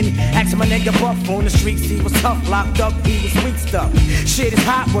bullshitting. Ask my nigga Buff on the streets, he was tough. Locked up, he was weak stuff. Shit is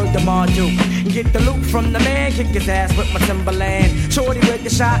hot, word to Mardu. Get the loot from the man, kick his ass with my Timberland. Shorty with the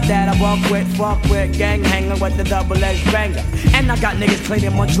shot that I walk with, fuck with. Gang hanging with the double-edged banger. And I got niggas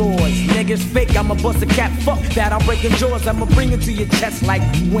cleaning my drawers. Niggas fake, I'ma bust a cap, fuck that. I'm breaking jaws, I'ma bring it to your chest like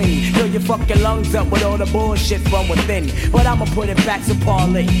wind. Fill your fucking lungs up with all the bullshit from within. But I'ma put it back to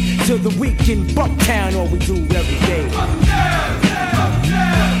parlay. To the weekend, Bucktown, all we do every day.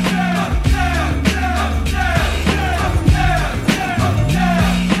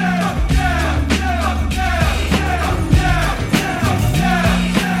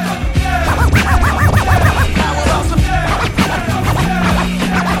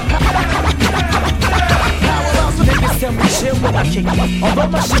 Tell me chill when I kick it. Although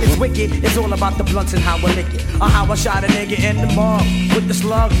my shit is wicked, it's all about the blunts and how I lick it. Or how I shot a nigga in the mug with the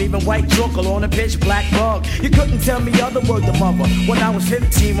slug, leaving white chocolate on a pitch black bug. You couldn't tell me other word the mother. When I was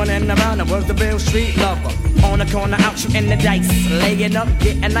 15, running around, I was the real street lover. On the corner, out shooting the dice, laying up,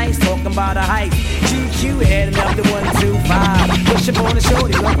 getting nice, talking about a hype. GQ heading up to 125, pushing on the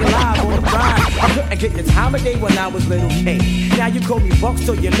shorty, looking live on the grind. I couldn't get the time of day when I was little K. Now you call me Buck,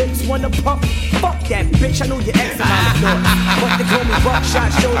 so your lips wanna pump. Fuck that bitch, I know your ex amount of thoughts. But they call me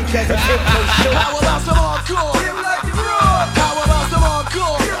Buckshot Shorty, cause I take no shit. How about some hardcore? How about some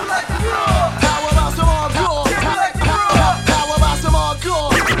hardcore? How about some hardcore? How about some hardcore?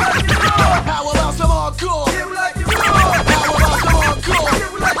 How about some hardcore? How about some hardcore? How about some hardcore?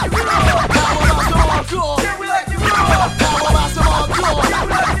 How about some hardcore? How about some hardcore?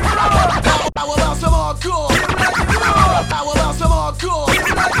 How about some hardcore? How about some hardcore?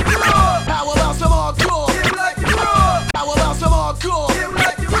 How about some hardcore? How about some hardcore?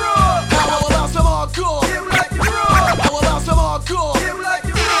 How about some hardcore? How about some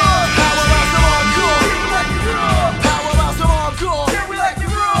hardcore? How about some hardcore?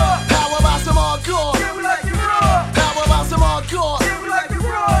 How about some hardcore? How about some hardcore?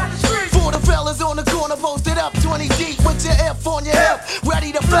 For the fellas on the corner posted up 20 deep with your F on your hip,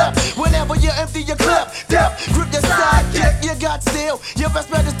 ready to flip whenever you empty your clip. Dip, grip your sidekick, you got steel. Your best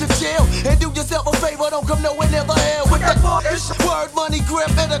bet is to chill and do yourself a favor. Don't come nowhere near the hell with that word, money, grip,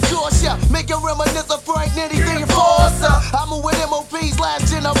 and a course, yeah. Make you reminisce of Frank anything you force. I'm with MOP's last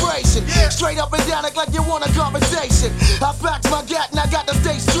generation. Straight up and down, act like you want a conversation. I backed my gat and I got the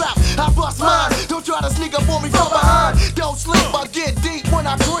stay strapped. I bust mine, don't try to sneak up on me from behind. Don't sleep, I get deep when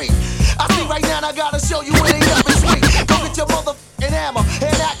I creep. I see right now, and I gotta show you it ain't nothing sweet. Go get your motherfucking hammer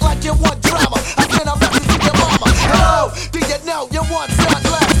and act like you want drama. I send a message to your mama. Hello, do you know you want shot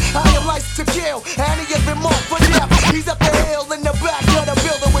left? I am licensed to kill, and he has been marked for death. He's up the hill in the back of the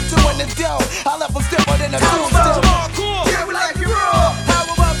building with two in the dough. I left him stiffer than a tombstone. Yeah, we like it raw. How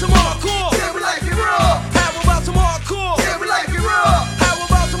about some hardcore? Yeah, we like it raw. How about some hardcore? Yeah, we like it raw. How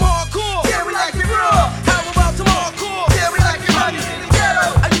about some hardcore? Yeah, we like it raw. How about some hardcore? Yeah, we like it raw.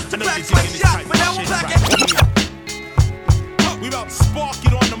 I used to back my shot, but now I'm back at we about to spark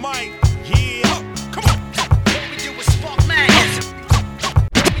it on the mic. Yeah. Come on. What we do is spark man.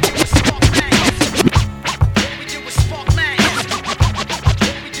 What we do is spark man. What we do is spark man.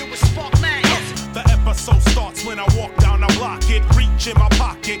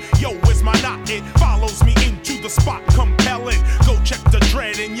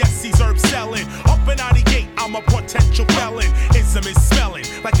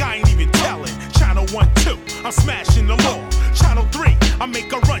 I'm smashing the law. Channel 3, I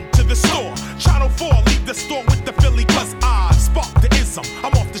make a run to the store. Channel 4, leave the store with the Philly, cause I spark the ism.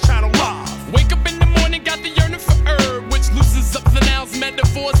 I'm off the channel live. Wake up in the morning, got the yearning for herb, which loosens up the nouns,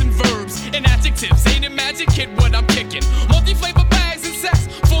 metaphors, and verbs. And adjectives, ain't it magic, kid, what I'm kicking. Multi-flavor bags and sacks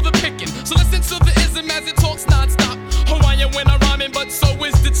for the picking. So listen to the ism as it talks non-stop. Hawaiian when I'm rhyming, but so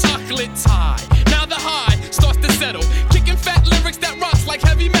is the chocolate tie. Now the high starts to settle. Kicking fat lyrics that rocks like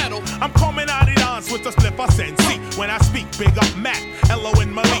heavy metal. I'm coming out of dance with a slip I sense. When I speak, big up Mac, Elo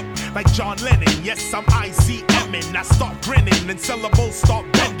and Malik. Like John Lennon, yes, I'm ICMing. I start grinning and syllables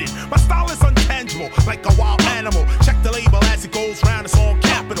start bending. My style is untangible, like a wild animal. Check the label as it goes round, it's all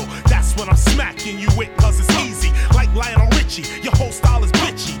capital. That's what I'm smacking you with, cause it's easy. Like Lionel Richie, your whole style is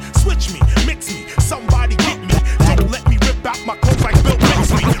bitchy. Switch me, mix me, somebody get me. Don't let me rip out my clothes like Bill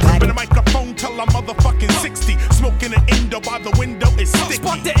Bixby. Ripping the microphone till I'm motherfucking 60. Smoking an Indo by the window is sticky.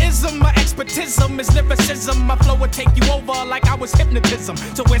 Spark the ism, my expertism is lyricism. My flow would take you over like I was hypnotism.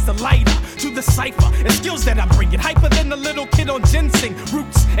 So where's the lighter to the cipher and skills that I bring it? Hyper than a little kid on ginseng.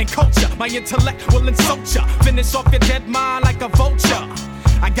 Roots and culture, my intellect will insult ya. Finish off your dead mind like a vulture.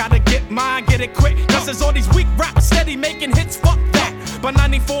 I gotta get mine, get it quick. Cause there's all these weak rappers steady making hits, fuck that. By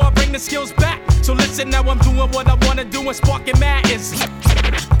 94 I bring the skills back. So listen, now I'm doing what I wanna do and sparking madness.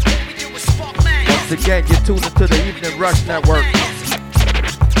 Once again, you're tuned into the Evening Rush Network.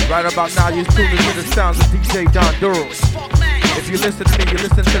 Right about now, you're tuned into the sounds of DJ Don Duro. If you listen to me, you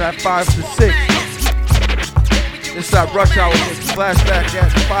listen to that 5 to 6. Inside Rush Hour, it's flashback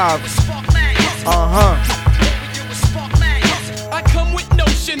at 5. I come with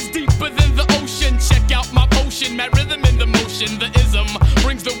notions deeper than the ocean. Check out my potion, mad rhythm in the motion. The ism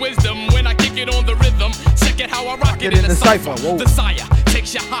brings the wisdom when I kick it on the rhythm. Check it how I rock it in the cipher. The sire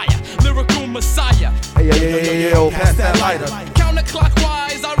takes you higher, lyrical messiah. Hey, pass that lighter.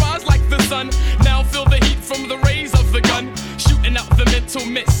 Counterclockwise, I rise like the sun. Now feel the heat from the rays of the gun, shooting out the mental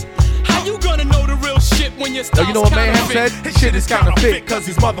mist. How you gonna know the real shit when your style's you know what Mayhem counterfeit? said? His shit is counterfeit, cause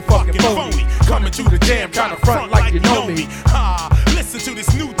he's motherfucking phony. Coming to the jam, trying to front like you know me. Listen to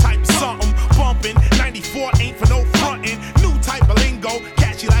this new type of something. Bumping, 94 ain't for no frontin'. New type of lingo,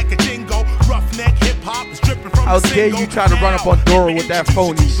 catchy like a jingo. Roughneck hip-hop is dripping from How dare you try to run up on Dora with that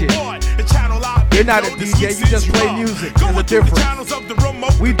phony shit? You're not a DJ, you just play music. There's a difference.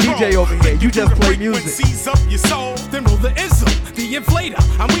 We DJ over here, you just play music. Then roll the ism, the inflator.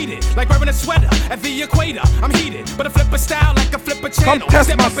 I'm weeded like wearing a sweater at the equator. I'm heated, but I flip a style like a flipper channel. Come test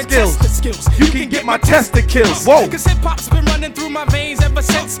Step my up and skills. test the skills. You can get my testicles. Whoa. Cause hip hop's been running through my veins ever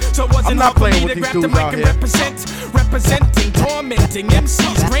since. So it wasn't I'm not hard for playing me with to these grab the dudes mic out and here. representing, tormenting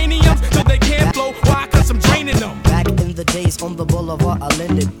MCs, craniums till they can't flow. Why? Cause I'm draining them. Back in the days on the boulevard, I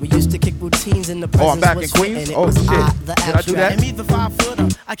Linden, we used to kick routines in the presence. I'm back in was Queens? and it Oh, was shit. the Did I do that? abstract. Me the 5-footer,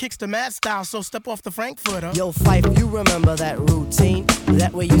 I kicks the mad style, so step off the Frankfurter. Yo, Fife, you remember that routine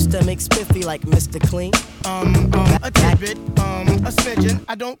that we used to make spiffy like Mr. Clean? A tidbit, a smidgen.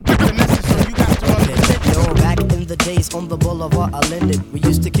 I don't get the message, so you got to run the pitch. Yo, back in the days on the boulevard, I Linden, we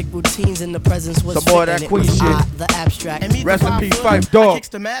used to kick routines in the presence was Some more of fit, that and Queen it was shit. the abstract. And me Rest the in peace, 5-footer, Fife I Dog. kicks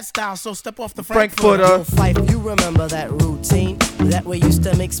the mad style, so step off the Frankfurter. Yo, Fife, you remember that routine that we used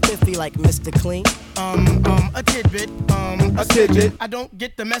to make spiffy like Mr. Clean? A tidbit, a tidbit. I don't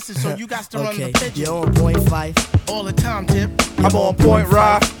get the message, so you got to run the Okay, pitch. you're on point, Fife. All the time, tip. I'm on point,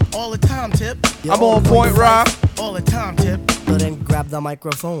 Rob. All the time, tip. I'm on point, Rob. All the time, tip. So then grab the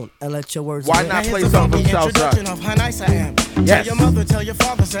microphone and let your words Why rip. not Now play here's a something funky from Southside? introduction of how nice I am. Yes. Tell your mother, tell your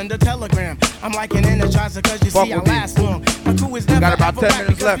father, send a telegram. I'm like an energizer, cause you Fuck see I with me. last long. My crew is never Got about ever 10 whack minutes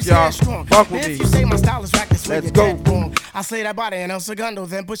because left, we stand y'all. strong. Fuck with And me. if you say my style is whack, that's where Let's you're go. dead wrong. I slay that body and El Segundo,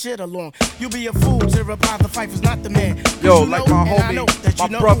 then push it along. You be a fool to reply the fife is not the man. 'Cause Yo, you like know, my and I homie, know that you my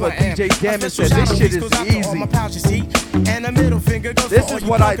know brother, who I am. DJ Damon A said special this shout-out shit goes is out to all easy. my pals, you see. And a middle finger goes This for all is you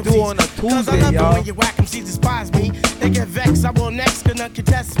what I punk do MCs. on a 'Cause I Tuesday, love it y'all. when you whack MCs despise me. They get vexed, I will next, cause none can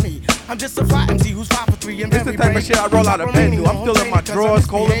test me. I'm just a fly MC who's 5 for 3 and This very the type of brave. shit I roll out of bed to. I'm still in my drawers,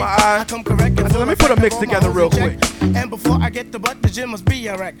 cold in my eyes. I said, let me put a mix together real quick. And before I get the butt, the gym must be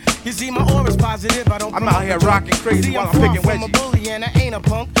a wreck. You see, my aura's positive, I don't I'm out here rocking crazy See, while I'm I'm far picking from a wedgies. bully and I ain't a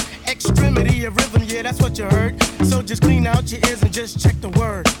punk. Extremity of rhythm, yeah, that's what you heard. So just clean out your ears and just check the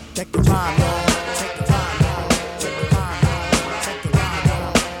word. Check the rhyme, y'all. Check the rhyme, y'all. Check the rhyme, y'all. Check the rhyme,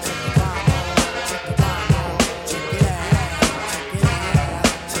 y'all. Check the rhyme, y'all. Check the rhyme, y'all. Check it out. Check it out.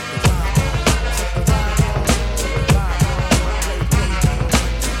 Check the rhyme, y'all. Check the rhyme, y'all. Check the rhyme, y'all. Play, play, play.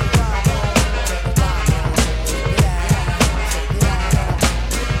 Check the rhyme, y'all. Check the rhyme, y'all. Check it out. Check it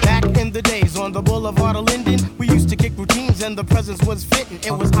out. Back in the days on the boulevard of Linden, we used to kick routines and the presence was fit.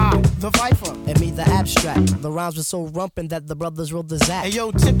 writing, it was I, the Viper. And me, the abstract. The rhymes were so rumpin' that the brothers wrote the Zach. Hey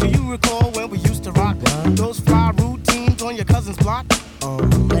yo, Tip, do you recall when we used to rock those fly routines on your cousin's block?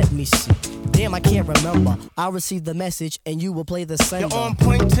 Let me see. Damn, I can't remember. I'll receive the message and you will play the sender. You're on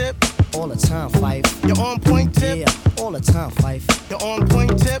point, Tip. All the time, Fife. You're on point, Tip. Yeah, all the time, Fife. You're on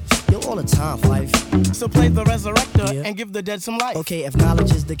point, Tip. You're all the time, Fife. So play the resurrector and give the dead some life. Okay, if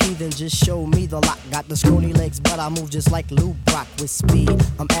knowledge is the key, then just show me the lock. Got the scrawny legs, but I move just like Lou Brock with speed.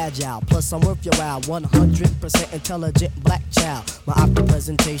 I'm agile, plus I'm worth your while. 100% intelligent black child. My optic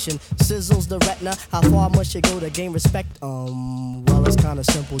presentation sizzles the retina. How far must you go to gain respect? Well, it's kinda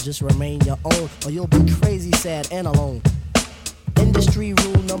simple. Just remain your own, or you'll be crazy, sad, and alone. Industry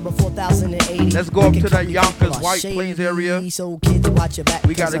rule number 4080. Let's go up to that Yonkers, White Plains area. So kids, watch your back.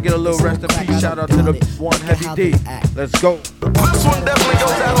 We gotta get a little rest in peace. Shout out to the one Heavy D. Let's go. This one definitely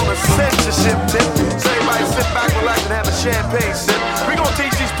goes out on a censorship tip. So everybody sit back, relax, and have a champagne sip. We gonna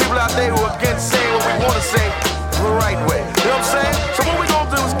teach these people out there who are against saying what we wanna say the right way. You know what I'm saying? So what we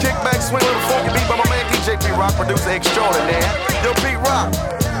gonna do is kick back, swing with a funky beat by my man DJ P-Rock, producer extraordinaire. Yo, P-Rock,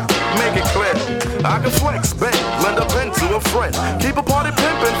 make it clear. I can flex, bend, lend a pen to a friend. Keep a party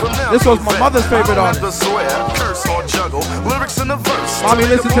pimpin' from now. This was my mother's favorite artist. I don't have to swear, curse or juggle. Lyrics in the verse. Mommy,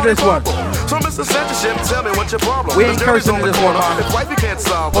 listen to this one. So Mr. Censorship, tell me what's your problem. We ain't cursing in this one, Mom. If wifey can't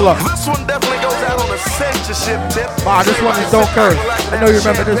solve Hold up. This one definitely goes out on a censorship tip. Ma, this one is Don't Curse. I know you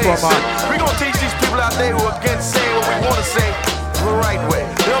remember this one, Mom. We gonna teach these people out there who are against saying what we wanna say the right way.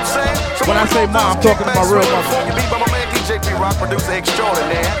 You know what I'm saying? So When I say Ma, I'm talking to my real mother. Funky beat by my man DJ P-Rock, producer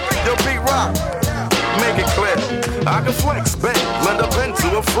extraordinaire. Yo, P-Rock, make it clear. I can flex, bend, lend a pen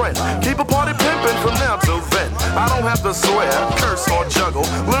to a friend. Keep a party pimpin' from now till then. I don't have to swear, curse or juggle.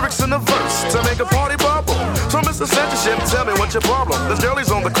 Lyrics in the verse to make a party bubble. So Mr. Censorship, tell me what's your problem. This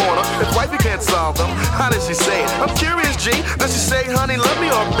girlie's on the corner, if wifey can't solve them, how did she say it? I'm curious, G. Does she say, honey, love me,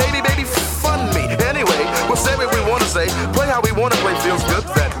 or baby, baby, fun me? Anyway, we'll say what we wanna say. Play how we wanna play, feels good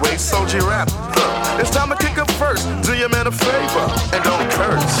that way. So G-Rap, it's time to kick up first. Do your man a favor and don't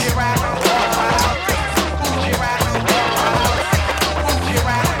curse.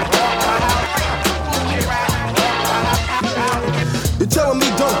 You're telling me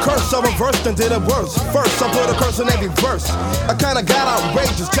don't curse, I reversed and did it worse. First, I put a curse in every verse. I kinda got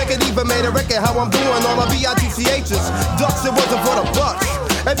outrageous. Check it, even made a record how I'm doing all my BITCHs. Ducks, it wasn't for the bucks.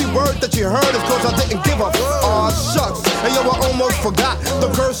 Every word that you heard is cause I didn't give a aw shucks. And yo, I almost forgot. The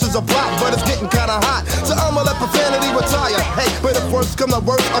curse is a block, but it's getting kinda hot. So I'ma let profanity retire. Hey, but if worse come to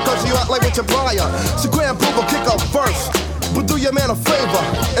worse, I'll cut you out like with your plier. So Grand Proof will kick up first. But do your man a favor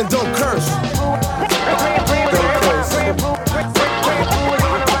and don't curse.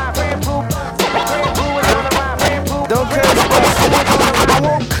 Don't curse. Don't curse, I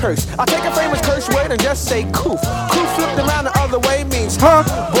won't curse. I take a famous curse word and just say coof. Coof flipped around the other way means huh?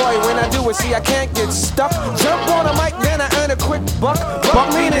 Boy, when I do it, see I can't get stuck. Jump on a mic, then I earn a quick buck.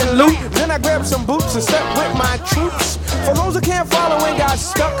 Buck meaning loot. Then I grab some boots and step with my troops. For those who can't follow and got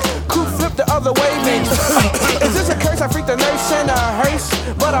stuck, coof flipped the other way means is this a curse? I freaked the nurse in a hearse,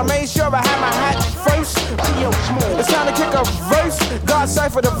 but I made sure I had my hat first. It's time to kick a verse. God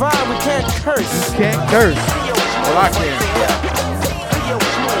cipher divine, we can't curse. You can't curse. Well, I can.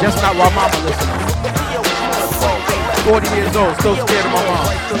 Just not while mama listening. 40 years old, still scared of my mom.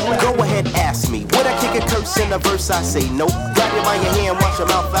 Go ahead, ask me. Would I kick a curse in a verse? I say no. Grab you by your hand, wash your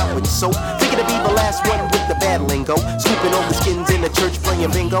mouth out with soap. Figure to be the last one with the bad lingo. Scooping over skins in the church playing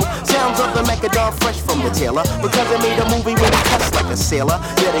bingo. Sounds of the Macadar fresh from the tailor. Because I made a movie with a cuss like a sailor.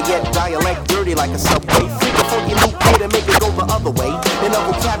 Better yet, dialect dirty like a subway. Freak a funky loop here to make it go the other way. In a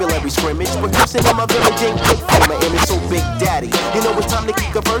vocabulary scrimmage. But cursing in my village ain't good for my image. So Big Daddy, you know it's time to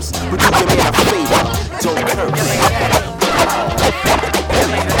kick a verse. But do your man a favor. Don't curse.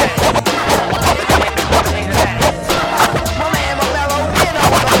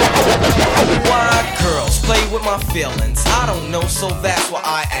 Why girls play with my feelings? I don't know, so that's why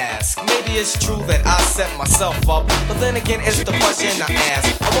I ask. Maybe it's true that I set myself up, but then again, it's the question I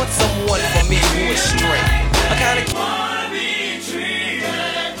ask. I want someone for me who is straight. I kinda wanna be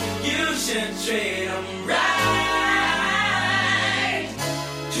treated. You should treat them right.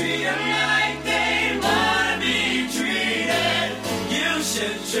 Treat them like they wanna be treated. You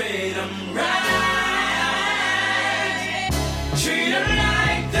should treat them right. Treat them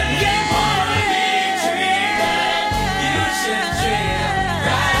like they wanna be treated. You should treat them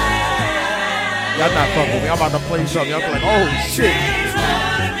right. Y'all not fucking with me. I'm about to play something. Y'all be like, oh shit.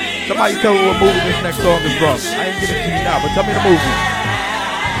 Somebody tell me what movie this next song is from. I ain't giving it to you now, but tell me the movie.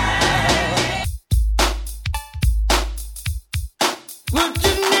 What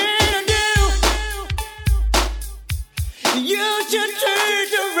you need to do, you should turn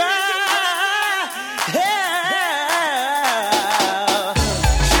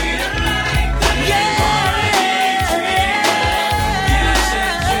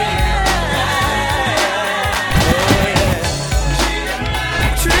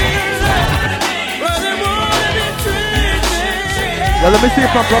Yo, let me see if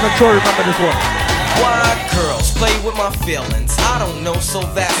my brother Troy remember this one. Why girls play with my feelings? I don't know, so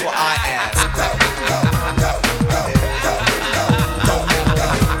that's why I ask.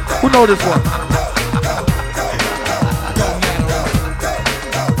 Who know this one?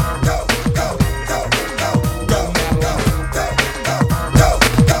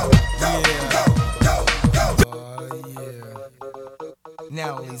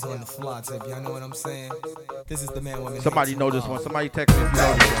 Now he's on the fly tip, y'all know what I'm saying? This is the man woman. Somebody know this one. Somebody text me if you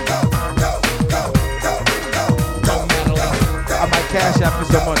know this one. I might cash after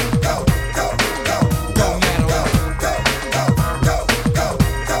some money.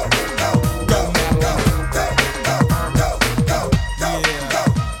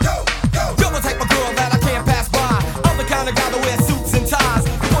 You're the type of girl that I can't pass by. I'm the kind of guy that wears suits and ties.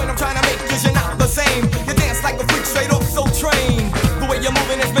 The point I'm trying to make is you're not the same. You dance like a freak straight off so trained. The way you're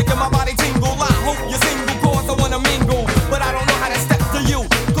moving is making my body tingle. I hope you're single, cause I wanna mingle. But I don't know how to step to you.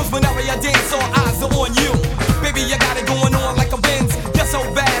 Cause whenever you dance, all eyes are on you. Baby, you got it going on like a Benz. You're so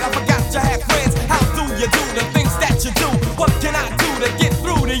bad, I forgot you had friends. How do you do the things that you do? What can I do to get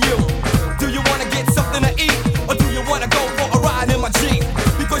through to you? Do you wanna get something to eat? Or do you wanna go for a ride in my Jeep?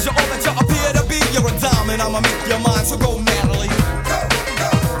 Because you're all that you appear to be. You're a diamond, I'ma make your mind, so go Natalie.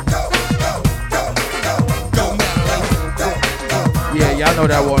 Yeah, y'all know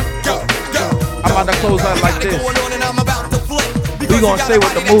that one. I'm about to close out like this. We gonna stay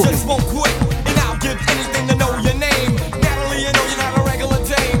with the movie. And I'll give anything to know your name. Natalie, you know you're not a regular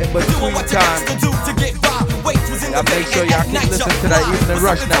dame. In between time, y'all make sure y'all keep listening to that Evening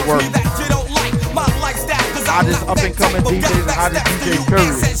Rush Network. Hottest up and coming DJs and hottest DJs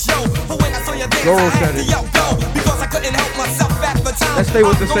period. Doro said it. Let's stay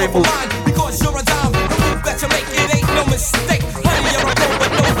with the same movie. Because you're a dime, the move that you make, it ain't no mistake. Honey, you're a pro,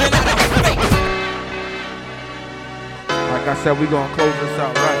 but no, you're not a fake. Like I said, we gonna close this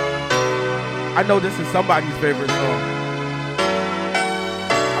out right. I know this is somebody's favorite song.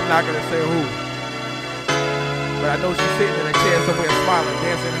 I'm not gonna say who. But I know she's sitting in a chair somewhere smiling,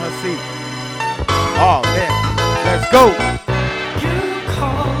 dancing in her seat. Oh man, let's go.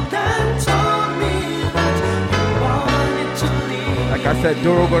 Like I said,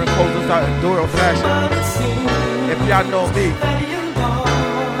 Duro gonna close us out in Duro fashion. If y'all know me,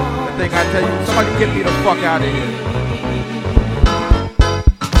 the thing I tell you, somebody get me the fuck out of here.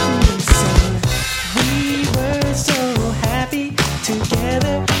 We were so happy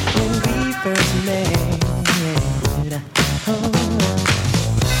together when we first met. Oh.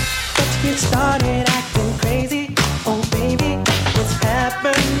 But you started acting crazy. Oh baby, what's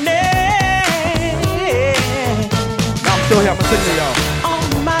happening? Now I'm still here, I'm gonna sing to y'all. Oh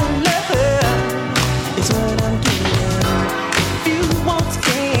my love, it's what I'm doing. If you want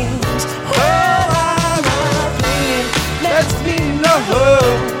games, oh I wanna play it. Let's be love.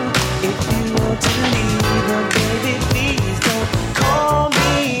 If you want to leave, oh baby, please don't call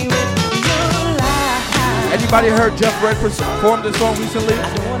me with your lies. Anybody heard Jeff Red perform this song recently?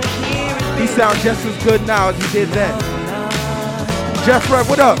 He sounds just as good now as he did then. Jeff Red,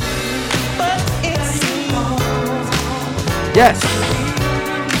 what up? Yes.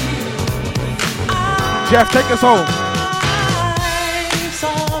 Jeff, take us home. I'm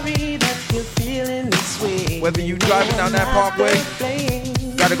sorry that you're feeling this way. Whether you driving down that parkway,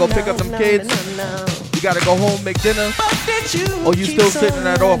 you gotta go pick up them kids, you gotta go home, make dinner, or you still sitting in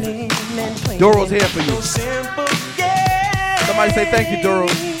that office, Doro's here for you. Somebody say thank you, Doro.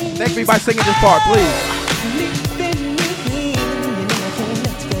 Thank me by singing this part, please.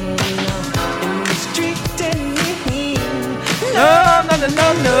 No, no, no,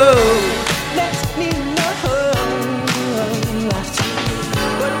 no, no.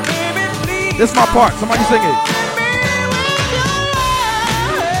 This is my part. Somebody sing it.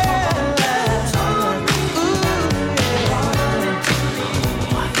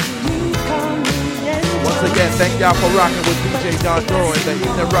 Once again, thank y'all for rocking with DJ Don Doro and the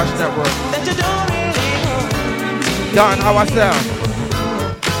Evening Rush Network. Don, how I sound?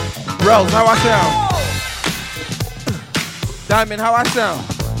 Rels, how I sound? Diamond, how I sound?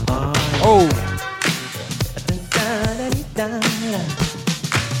 Oh.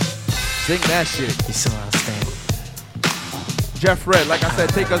 Sing that shit. You're so outstanding. Jeff Red, like I said,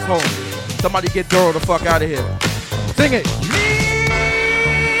 take us home. Somebody get Doro the fuck out of here. Sing it.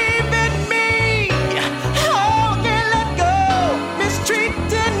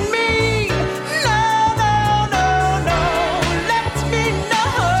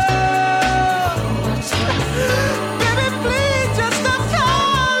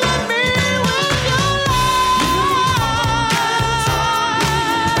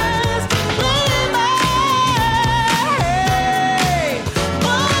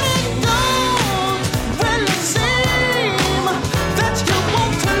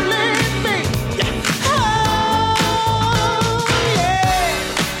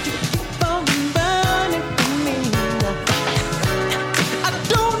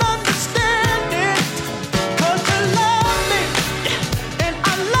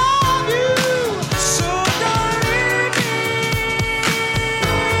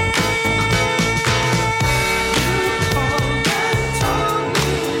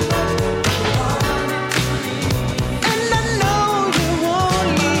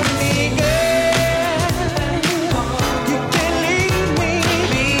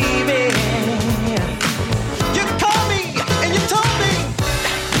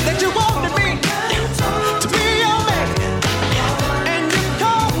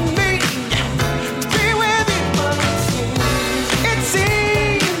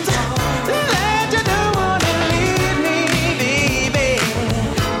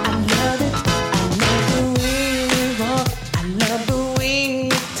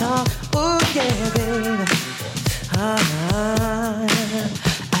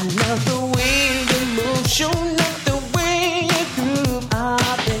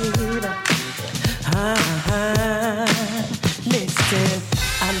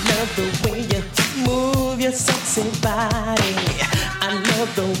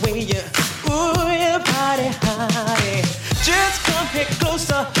 love the way you, ooh, your body, honey. Just come here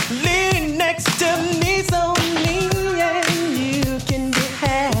closer, lean next to me, so me and you can be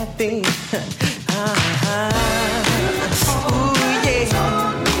happy. Ooh,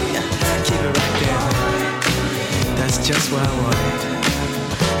 yeah. Keep it right there, baby. That's just what I wanted.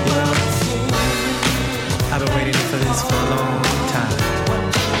 You know, I've been waiting for this for a long time,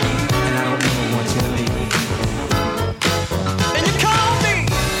 and I don't ever want you to leave me. And you call me.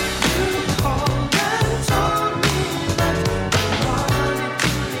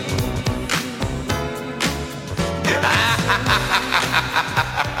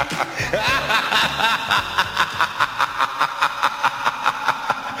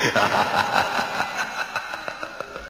 Ha ha ha ha!